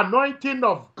 Amen. The anointing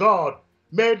of God,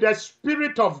 may the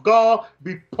Spirit of God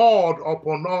be poured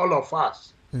upon all of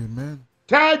us. Amen.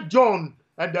 3 John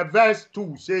and the verse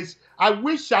 2 says, I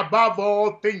wish above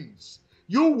all things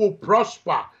you will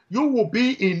prosper, you will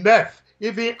be in health,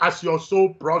 even as your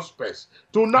soul prospers.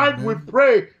 Tonight we Amen.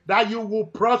 pray that you will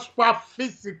prosper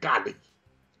physically.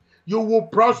 You will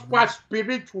prosper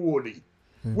spiritually.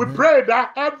 We Amen. pray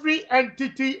that every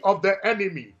entity of the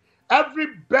enemy, every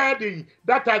burden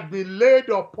that has been laid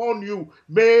upon you,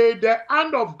 may the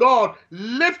hand of God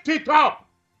lift it up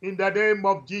in the name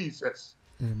of Jesus.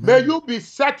 Amen. May you be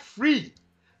set free.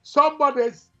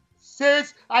 Somebody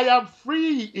says, I am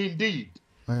free indeed.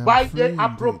 By the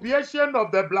appropriation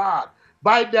of the blood,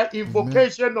 by the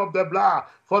invocation of the blood.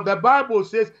 For the Bible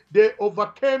says they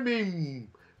overcame him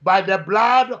by the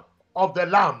blood of the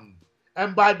Lamb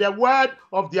and by the word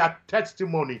of their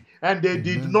testimony, and they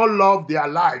did not love their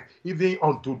life even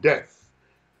unto death.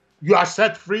 You are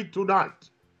set free tonight.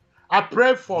 I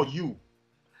pray for you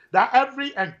that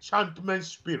every enchantment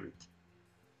spirit,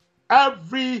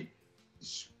 every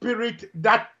spirit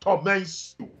that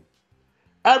torments you,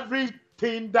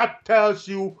 everything that tells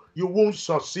you you won't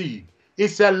succeed,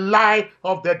 is a lie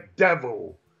of the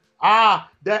devil.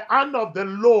 The hand of the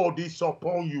Lord is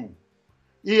upon you.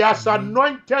 He has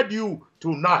anointed you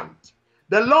tonight.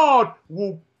 The Lord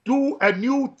will do a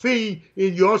new thing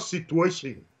in your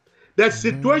situation. The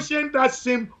situation that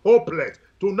seemed hopeless,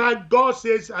 tonight God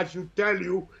says I should tell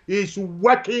you, He's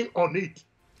working on it.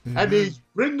 And He's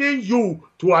bringing you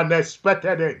to an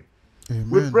expected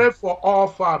end. We pray for all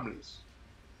families.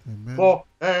 For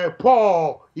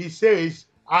Paul, he says,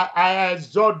 I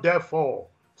exhort therefore,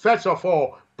 first of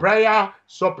all, prayer,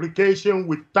 supplication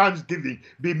with thanksgiving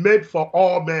be made for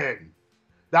all men,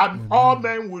 that all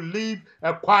men will live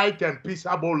a quiet and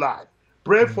peaceable life.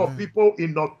 Pray for people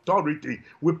in authority.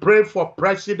 We pray for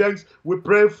presidents. We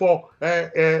pray for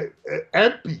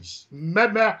MPs,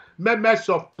 members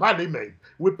of parliament.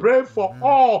 We pray for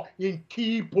all in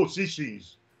key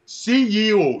positions,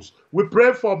 CEOs. We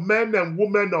pray for men and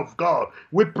women of God.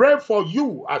 We pray for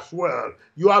you as well.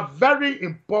 You are very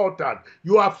important.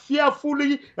 You are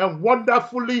fearfully and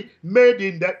wonderfully made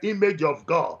in the image of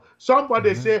God.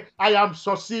 Somebody say, I am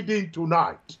succeeding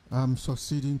tonight. I'm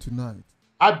succeeding tonight.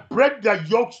 I break the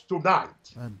yokes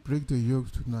tonight. I break the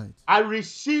yokes tonight. I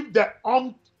receive the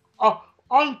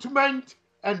ointment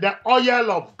and the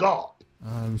oil of God.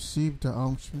 I receive the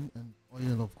ointment and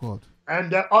oil of God.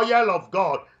 And the oil of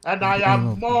God. And I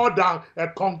am more than a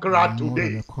conqueror today. More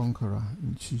than a conqueror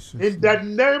in Jesus' name. In the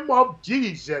name of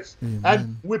Jesus. Amen.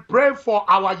 And we pray for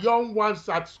our young ones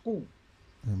at school.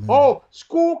 Amen. Oh,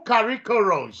 school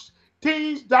curriculums.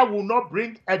 Things that will not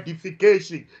bring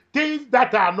edification, things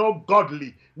that are not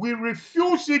godly, we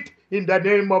refuse it in the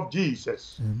name of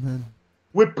Jesus. Amen.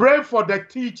 We pray for the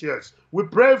teachers, we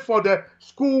pray for the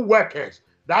school workers,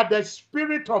 that the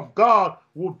Spirit of God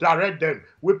will direct them.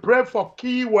 We pray for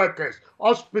key workers,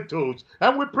 hospitals,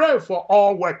 and we pray for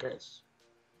all workers,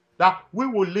 that we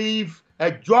will live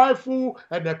a joyful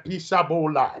and a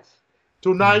peaceable life.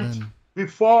 Tonight,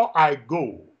 before I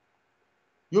go,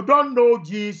 you don't know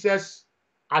Jesus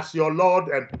as your Lord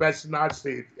and personal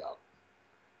Savior.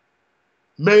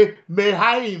 May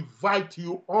I invite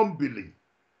you humbly.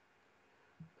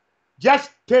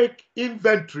 Just take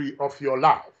inventory of your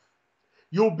life.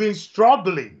 You've been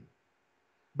struggling,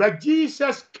 but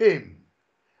Jesus came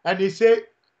and He said,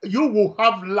 you will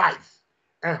have life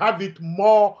and have it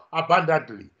more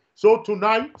abundantly. So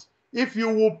tonight, if you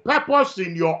will purpose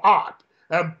in your heart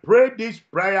and pray this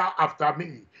prayer after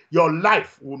me, your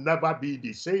life will never be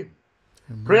the same.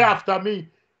 Amen. Pray after me.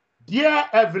 Dear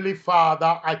Heavenly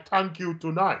Father, I thank you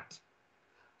tonight.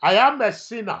 I am a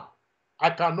sinner. I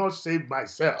cannot save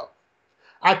myself.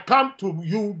 I come to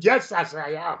you just as I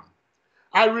am.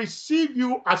 I receive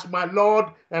you as my Lord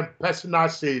and personal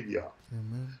Savior.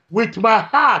 Amen. With my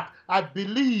heart, I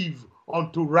believe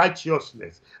unto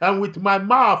righteousness, and with my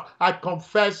mouth I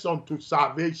confess unto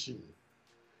salvation.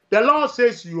 The Lord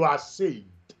says you are saved.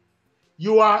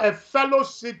 You are a fellow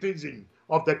citizen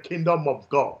of the kingdom of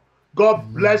God.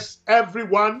 God bless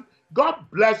everyone. God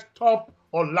bless Top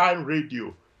Online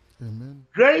Radio. Amen.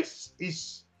 Grace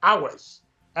is ours.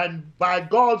 And by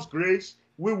God's grace,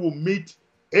 we will meet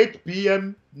 8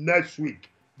 p.m. next week.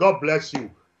 God bless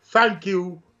you. Thank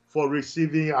you for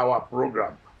receiving our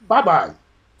program. Bye-bye.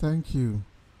 Thank you.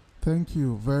 Thank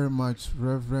you very much,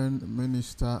 Reverend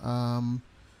Minister,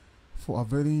 for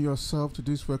availing yourself to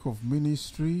this work of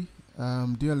ministry.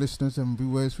 Dear listeners and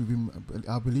viewers,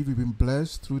 I believe we've been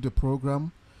blessed through the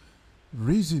program.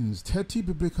 Reasons, 30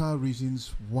 biblical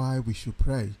reasons why we should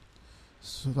pray.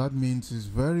 So that means it's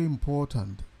very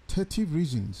important. 30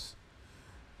 reasons.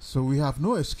 So we have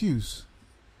no excuse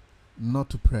not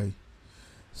to pray.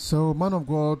 So, man of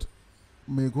God,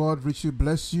 may God richly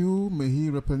bless you. May He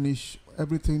replenish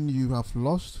everything you have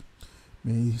lost.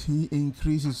 May He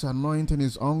increase His anointing,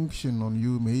 His unction on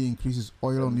you. May He increase His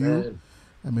oil on you.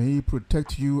 And may He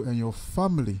protect you and your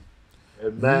family.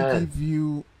 Amen. May He give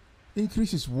you,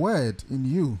 increase His word in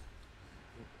you.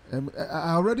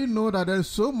 I already know that there's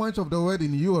so much of the word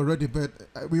in you already, but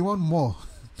we want more.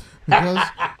 Because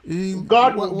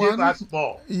God will give us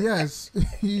more. Yes,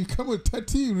 He come with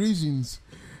 30 reasons.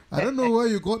 I don't know where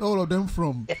you got all of them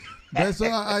from. But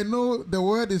I know the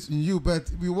word is in you,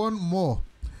 but we want more.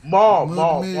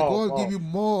 May God give you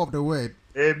more of the word.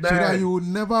 Amen. So that you will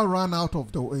never run out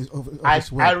of the of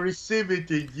His word. I receive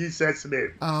it in Jesus'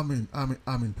 name. Amen. Amen.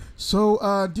 Amen. So,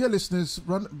 dear listeners,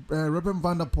 Reverend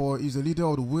Vanderpuije is the leader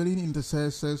of the Willing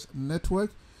Intercessors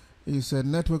Network. It's a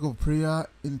network of prayer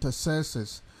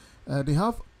intercessors. They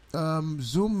have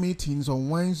Zoom meetings on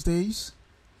Wednesdays,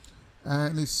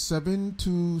 and it's 7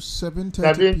 to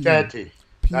 7:30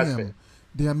 p.m.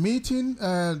 Their meeting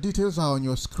details are on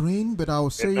your screen, but I will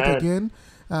say it again.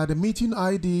 The meeting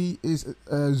ID is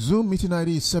Zoom meeting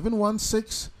ID is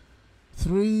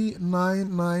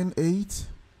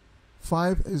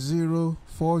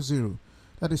 716-3998-5040.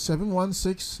 That is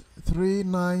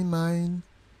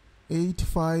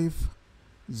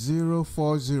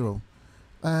 716-399-85040.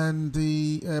 And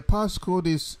the passcode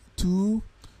is 2,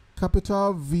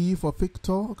 capital V for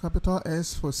Victor, capital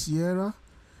S for Sierra,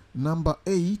 number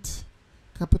 8,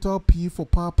 capital P for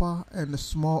Papa, and a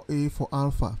small a for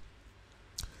Alpha.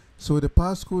 So the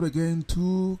passcode again,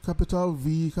 2, capital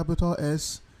V, capital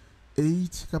S,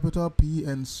 8, capital P,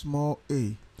 and small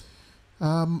a.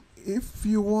 If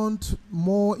you want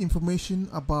more information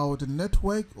about the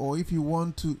network, or if you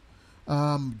want to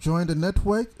join the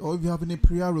network, or if you have any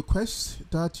prayer requests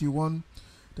that you want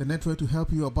the network to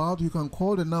help you about, you can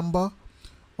call the number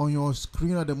on your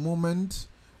screen at the moment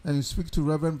and speak to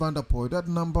Reverend Vanderpuije. That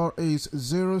number is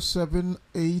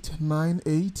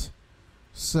 07898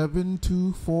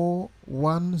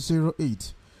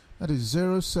 724-108. That is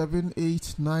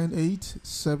 07898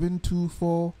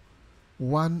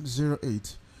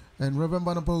 724-108. And Reverend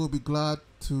Vanderpuije will be glad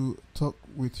to talk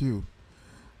with you.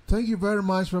 Thank you very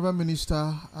much, Reverend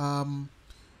Minister.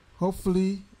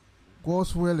 Hopefully,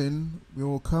 God's willing, we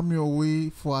will come your way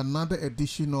for another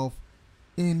edition of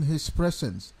In His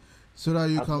Presence, so that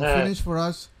you can finish for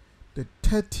us the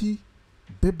 30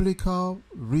 biblical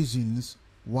reasons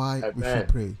why we should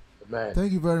pray. Amen.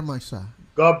 Thank you very much, sir.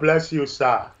 God bless you,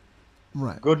 sir.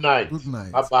 Right. Good night. Good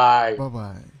night. Bye-bye.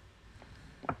 Bye-bye.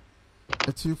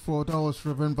 That was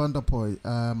Reverend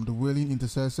Vanderpuije, the Willing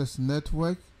Intercessors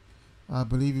Network. I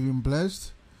believe you've been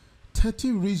blessed.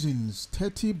 30 reasons,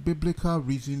 30 biblical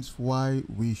reasons why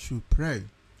we should pray.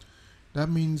 That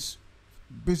means,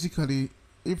 basically,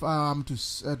 if I am to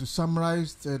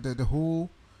summarize the whole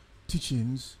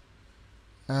teachings,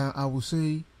 I will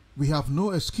say we have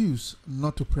no excuse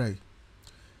not to pray.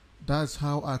 That's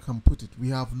how I can put it. We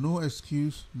have no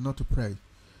excuse not to pray.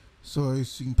 So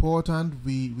it's important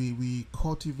we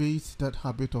cultivate that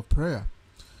habit of prayer.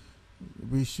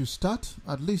 We should start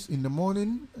at least in the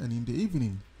morning and in the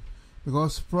evening,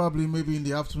 because probably maybe in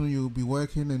the afternoon you'll be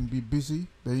working and be busy,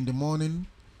 but in the morning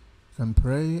you can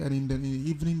pray, and in the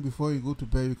evening before you go to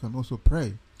bed you can also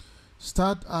pray.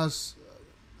 Start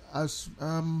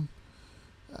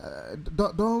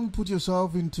don't put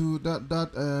yourself into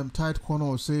that tight corner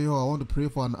or say, oh, I want to pray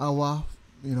for an hour.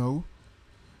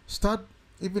 Start,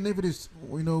 even if it is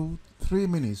 3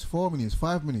 minutes, 4 minutes,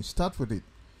 5 minutes. Start with it.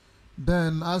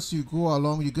 Then as you go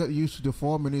along, you get used to the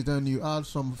 4 minutes. Then you add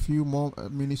some few more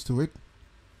minutes to it.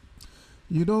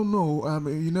 You don't know.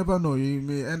 You never know. You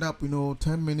may end up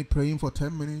 10 minutes praying for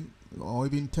 10 minutes or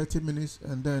even 30 minutes,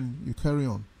 and then you carry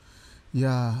on.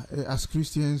 Yeah, as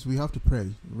Christians, we have to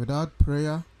pray. Without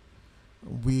prayer,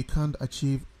 we can't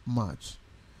achieve much.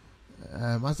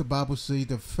 As the Bible says,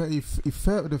 the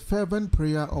fervent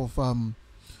prayer of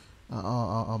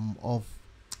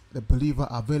the believer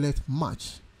availeth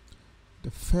much.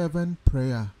 The fervent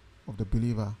prayer of the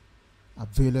believer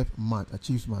availeth much,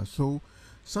 achieves much. So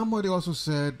somebody also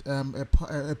said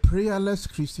a prayerless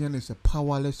Christian is a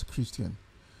powerless Christian.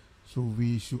 So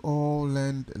we should all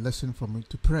learn a lesson from it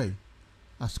to pray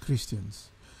as Christians.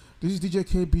 This is DJ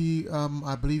KB.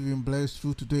 I believe you've been blessed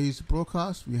through today's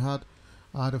broadcast. We had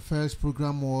the first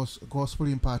program was Gospel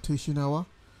Impartation Hour,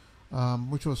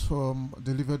 which was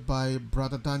delivered by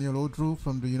Brother Daniel Odru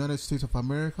from the United States of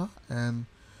America, and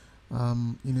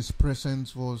in his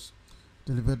presence was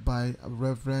delivered by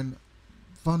Reverend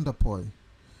Vanderpuije.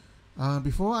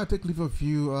 Before I take leave of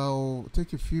you, I'll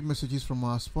take a few messages from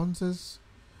our sponsors.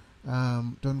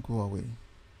 Don't go away.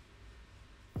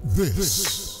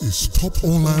 This is Top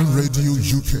Online Radio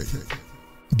UK,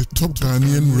 the top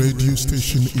Ghanaian radio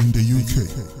station in the UK.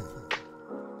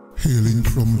 Hailing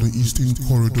from the eastern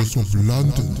corridors of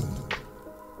London,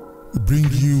 we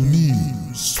bring you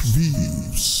news,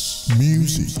 views,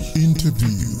 music,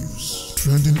 interviews,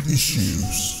 trending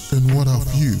issues, and what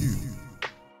have you.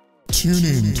 Tune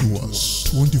in to us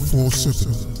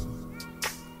 24/7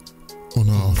 on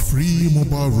our free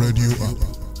mobile radio app.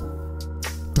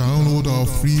 Download our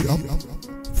free app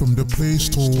from the Play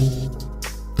Store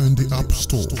and the App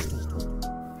Store.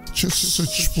 Just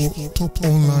search for Top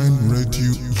Online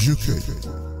Radio UK.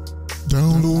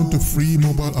 Download the free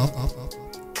mobile app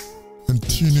and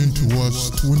tune in to us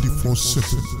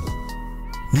 24/7.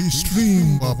 We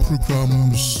stream our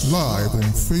programs live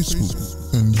on Facebook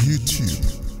and YouTube.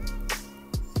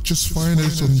 Just find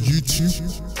us on YouTube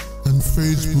and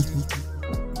Facebook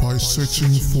by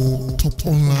searching for Top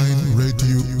Online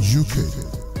Radio UK.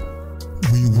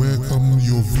 We welcome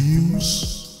your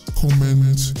views,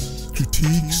 comments,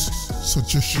 critiques,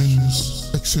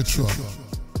 suggestions, etc.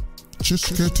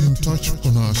 Just get in touch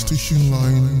on our station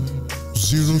line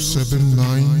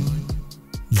 079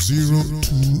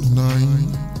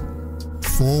 029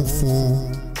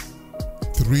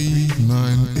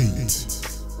 44398.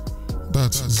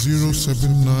 That's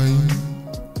 079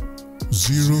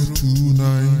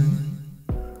 029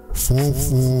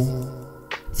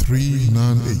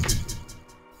 44398.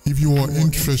 If you are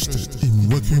interested in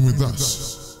working with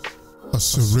us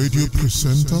as a radio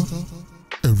presenter,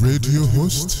 a radio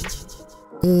host,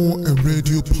 or a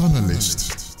radio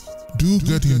panelist, do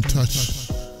get in touch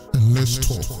and let's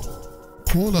talk.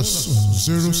 Call us on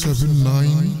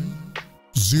 079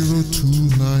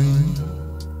 029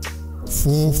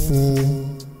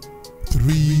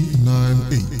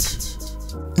 44398.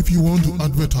 If you want to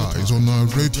advertise on our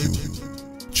radio,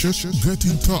 just get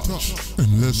in touch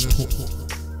and let's talk.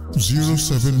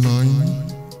 079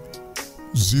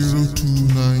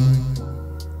 029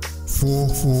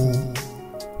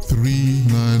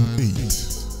 44398.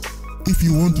 If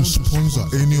you want to sponsor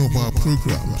any of our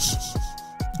programs,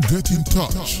 get in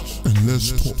touch and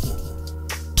let's talk.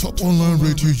 Top Online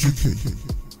Radio UK,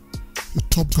 the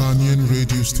top Ghanaian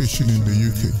radio station in the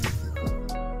UK.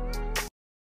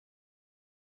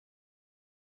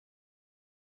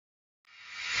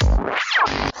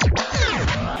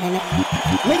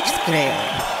 Mixed Grill.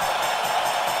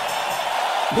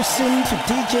 Listen to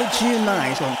DJ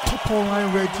G-Nice on Top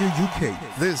Online Radio UK.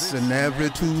 This and every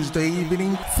Tuesday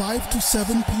evening, 5 to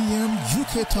 7 p.m.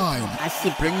 UK time. as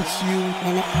he Brings you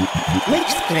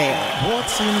Mixed Grill.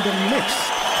 What's in the Mix.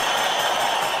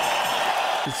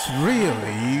 It's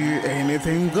really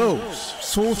anything goes.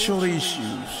 Social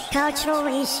issues, Cultural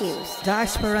issues,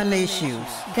 Diaspora issues.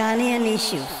 Ghanaian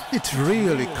issues. it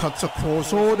really cuts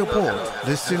across all the board.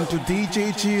 Listen to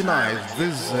DJ G-Nice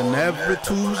this and every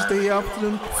Tuesday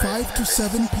afternoon, 5 to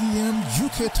 7 p.m.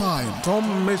 UK time.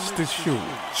 Don't miss this show.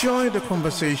 Join the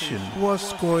conversation.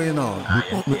 What's going on?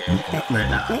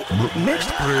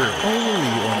 Mixed Grill,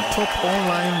 only on Top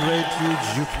Online Radio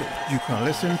UK. You can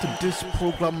listen to this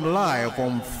program live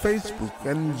on Facebook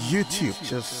and YouTube.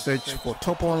 Just search for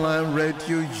Top Online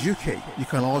Radio UK. You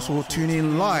can also tune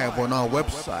in live on our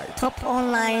website.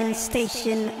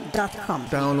 TopOnlineStation.com.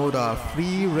 Download our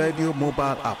free radio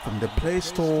mobile app from the Play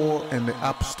Store and the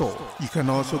App Store. You can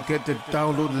also get the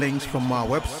download links from our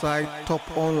website,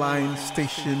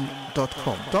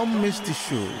 toponlinestation.com. Don't miss the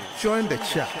show. Join the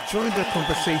chat. Join the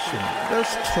conversation.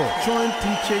 Let's talk. Join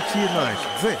DJ G-Nice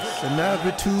this and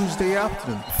every Tuesday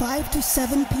afternoon. 5 to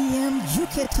 7 p.m.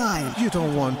 UK time. You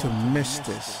don't want to miss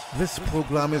this. This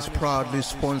program is proudly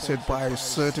sponsored by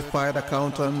Certified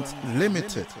Accountants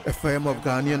Limited, a firm of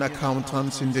Ghanaian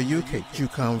accountants in the UK. You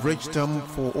can reach them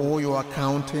for all your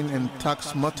accounting and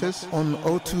tax matters on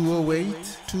 0208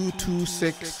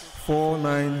 226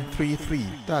 4933.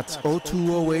 That's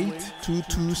 0208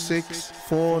 226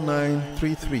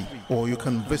 4933. Or you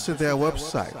can visit their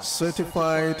website,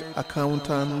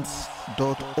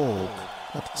 certifiedaccountants.org.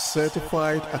 That's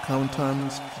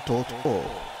certifiedaccountants.org.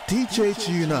 DJ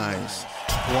G-Nice,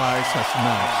 twice as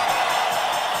nice.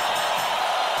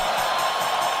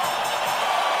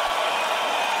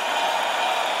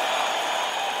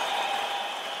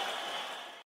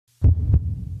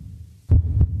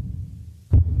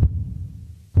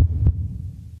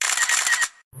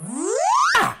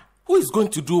 Who is going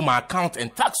to do my account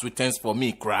and tax returns for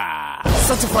me, cry?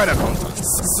 Certified accountant.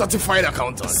 Certified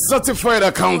accountant. Certified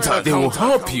accountant. They will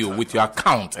help you with your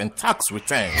account and tax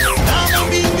returns.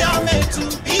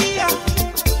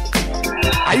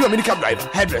 Are you a medical driver,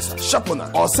 hairdresser, shop owner,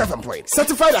 or self-employed?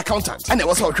 Certified accountant. And I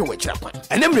was working with Chapman.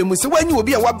 And then we say when you will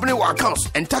be a wabri accounts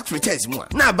and tax returns more.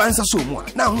 Now bansa so more.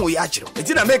 Now who yacho. It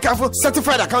didn't make for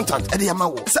certified accountant. And the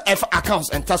Yamawo. F accounts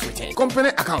and tax return. Company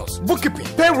accounts, bookkeeping,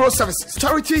 payroll services,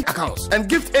 charity accounts, and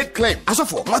gift aid claim. As of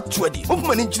for what 20 of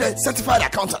money certified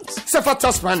accountants, self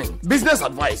tax planning, business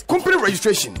advice, company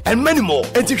registration, and many more.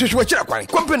 And teach you what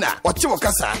company or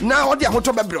Chiwakasa. Now what the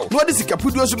hotel babro. What is the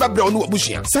Capudio Babro no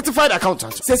Bushian. Certified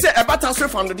accountant. Say about transfer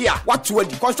from the dia. What to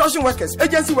the construction workers,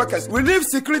 agency workers, relief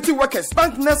security workers,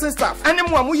 bank nursing staff, and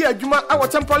then we are Juma our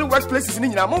temporary workplaces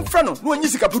in Yamon Frano, no one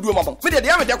Yisika Pudu Mamo. But the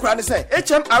Yamada Kran say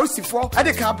HMRC4 at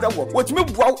the Cabra work. What me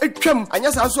wow it come and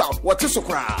yes as well. What is so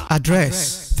cry?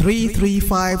 Address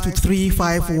 335 to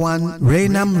 351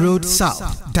 Raynham Road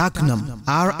South, Dagenham,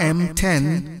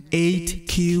 RM10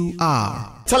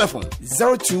 8QR. Telephone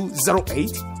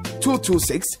 0208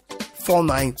 226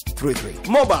 4933.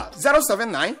 Mobile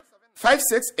 079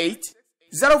 568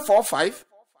 045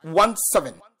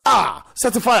 17.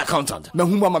 Certified accountant.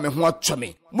 Mehumba mehua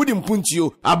chame. Mudim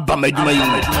puntio abba meduma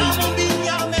yume.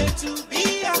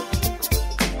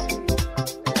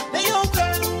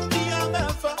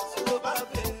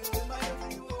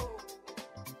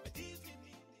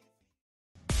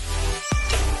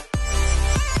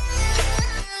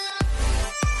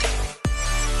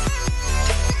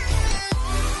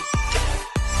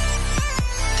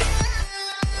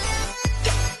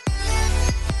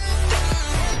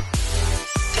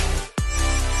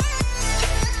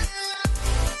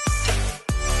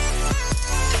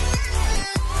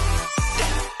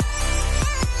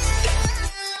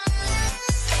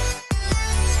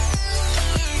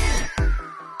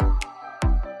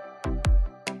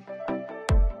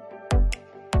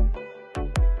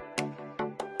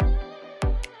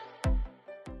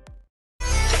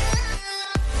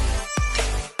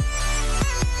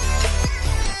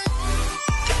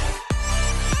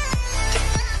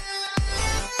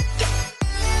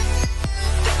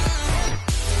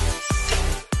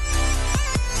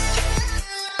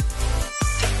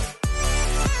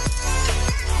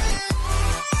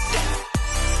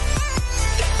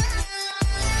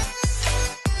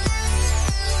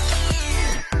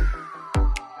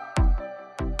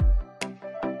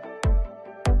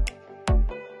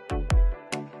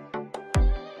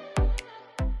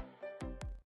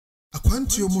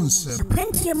 Apprentice Munsem.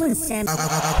 Apprentice Munsem.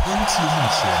 Apprentice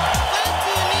Munsem.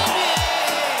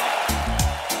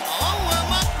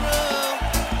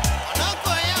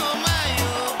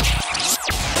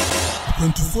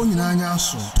 24 nyinanya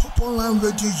so Top Online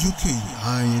Radio UK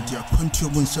and the Apprentice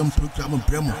Munsem program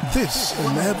Bremo. This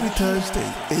on every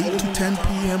Thursday, 8 to 10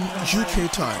 p.m.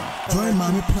 UK time. Join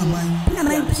Mami Plamine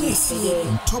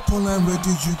on Top Online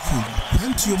Radio UK.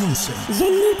 Apprentice Munsem.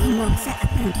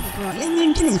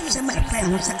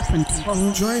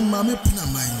 Join Mami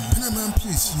Plamine.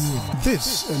 Please you.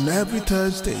 This and every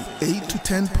Thursday, 8 to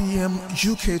 10 p.m.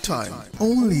 UK time.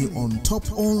 Only on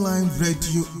Top Online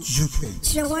Radio UK.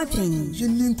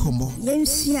 Yenin komo.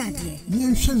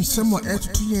 Yenshen semo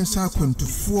etutu yensa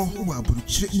kwentufuo wa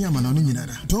aburuchire nyama no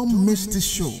nyinara. Don't miss this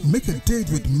show. Make a date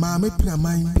with Mame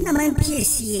Plamine.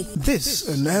 This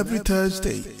and every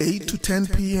Thursday, 8 to 10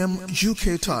 p.m.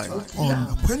 UK time on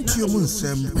Apprentice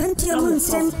Munsem. Apprentice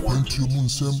Munsem.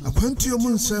 Apprentice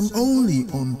Munsem only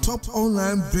on Top Online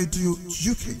Online Radio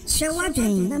UK.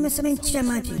 Shawadin, Namasamin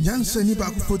Chamati. Yansani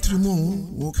Bakufotrimo,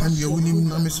 Wokandia Winim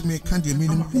Namisme Kandia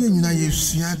Minim,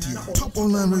 Siadia. Top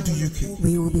Online Radio UK.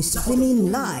 We will be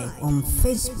streaming live on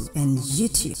Facebook and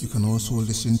YouTube. You can also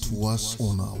listen to us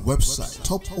on our website,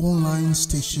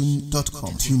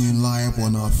 toponlinestation.com. Tune in live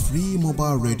on our free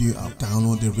mobile radio app.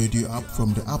 Download the radio app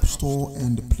from the App Store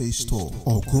and the Play Store,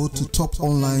 or go to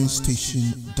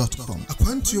toponlinestation.com.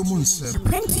 Aquantio Munsem.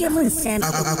 Aquantio Munsem.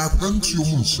 Aquantio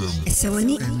Munsem.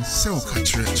 Sewani. And Selka.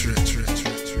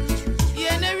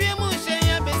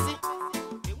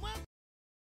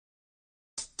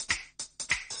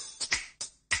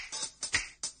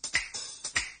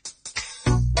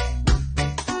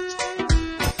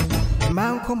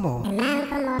 Mankomo.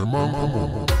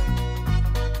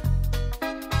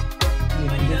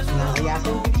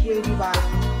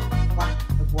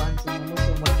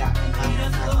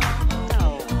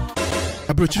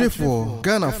 For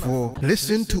Ghana for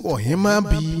listen to Ohima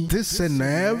B this and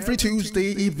every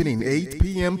Tuesday evening 8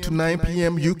 p.m. to 9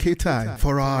 p.m. UK time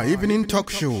for our evening talk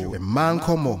show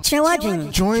Mankomo.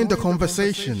 Join the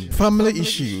conversation, family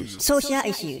issues, social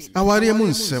issues, Awaria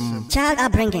Munsem, child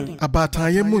upbringing,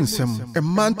 Abataye Munsem,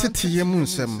 Mantetiye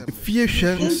Munsem,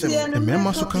 Fieshansem,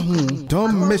 Memasukahu.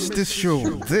 Don't miss this show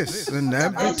this and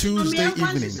every Tuesday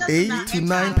evening 8 to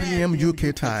 9 p.m.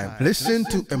 UK time. Listen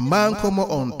to Mankomo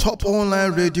on Top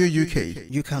Online Radio UK.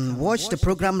 You can watch the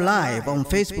program live on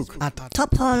Facebook at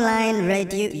Top Online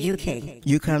Radio UK.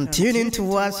 You can tune in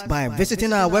to us by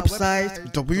visiting our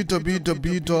website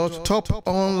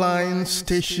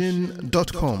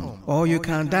www.toponlinestation.com, or you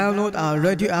can download our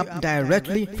radio app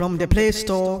directly from the Play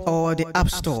Store or the App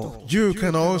Store. You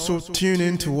can also tune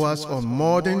in to us on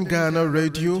Modern Ghana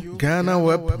Radio, Ghana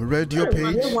Web Radio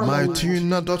page,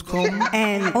 mytuner.com,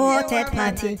 and all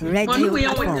third-party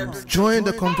radio platforms. Join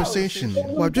the conversation.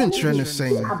 Wadrin is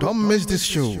saying, don't miss this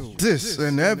show. This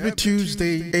and every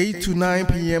Tuesday, 8 to 9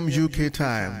 p.m. UK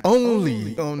time.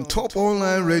 Only on Top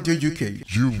Online Radio UK.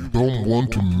 You don't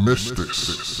want to miss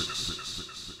this.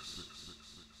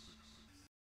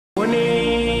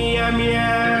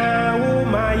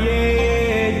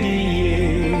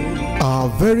 Our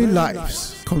very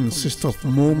lives consist of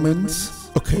moments,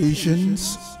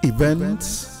 occasions,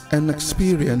 events, and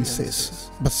experiences.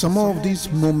 But some of these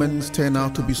moments turn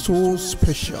out to be so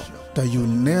special that you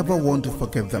never want to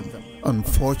forget them.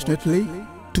 Unfortunately,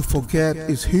 to forget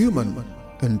is human,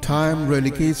 and time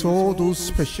relegates all those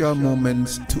special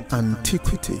moments to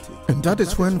antiquity. And that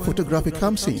is when photography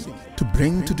comes in, to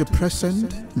bring to the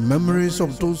present memories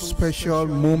of those special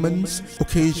moments,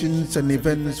 occasions, and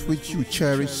events which you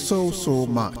cherish so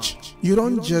much. You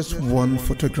don't just want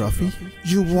photography,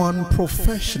 you want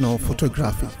professional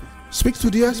photography. Speak to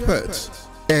the experts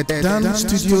at Dan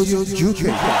Studios UK,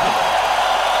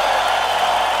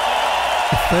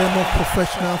 a firm of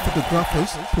professional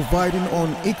photographers providing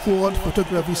unequaled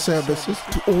photography services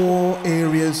to all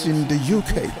areas in the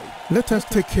UK. Let us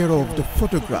take care of the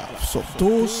photographs of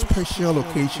those special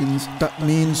occasions that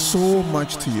mean so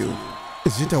much to you.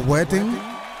 Is it a wedding,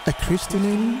 a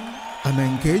christening, an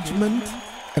engagement,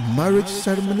 a marriage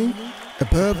ceremony, a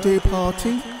birthday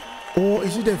party? Or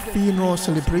is it a funeral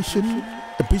celebration,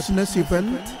 a business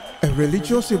event, a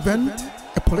religious event,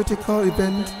 a political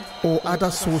event, or other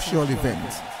social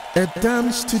events?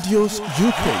 Dan Studios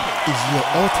UK is your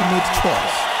ultimate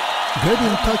choice. Get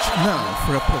in touch now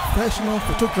for a professional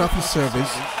photography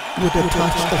service with a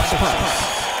touch of spice.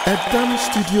 Dan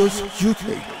Studios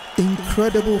UK.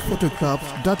 Incredible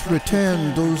photographs that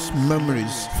return those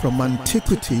memories from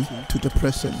antiquity to the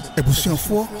present.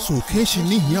 Ebusianfo, so occasion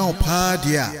ni hia opa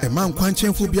dia. E man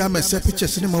kwanchenfo bia mese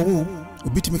pictures ni mawo.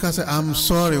 Obitimi ka say I'm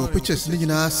sorry, o pictures ni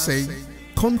nyina say.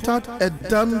 Contact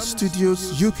Dan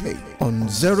Studios UK on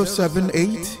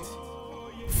 078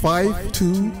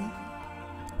 52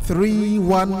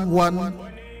 311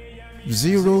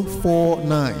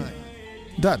 049.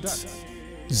 That's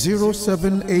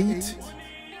 078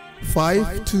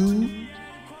 52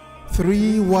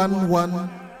 311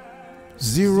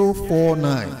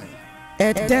 049.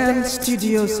 Dan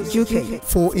Studios UK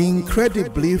for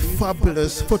incredibly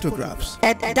fabulous photographs.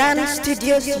 Dan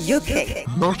Studios UK.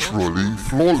 Naturally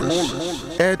flawless.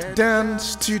 Dan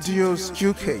Studios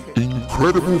UK.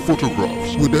 Incredible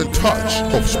photographs with a touch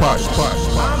of spice.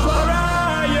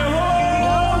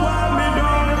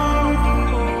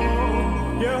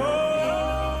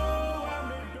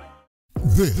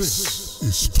 This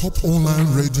is Top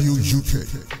Online Radio UK,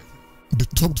 the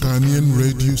top Ghanaian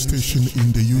radio station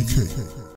in the UK.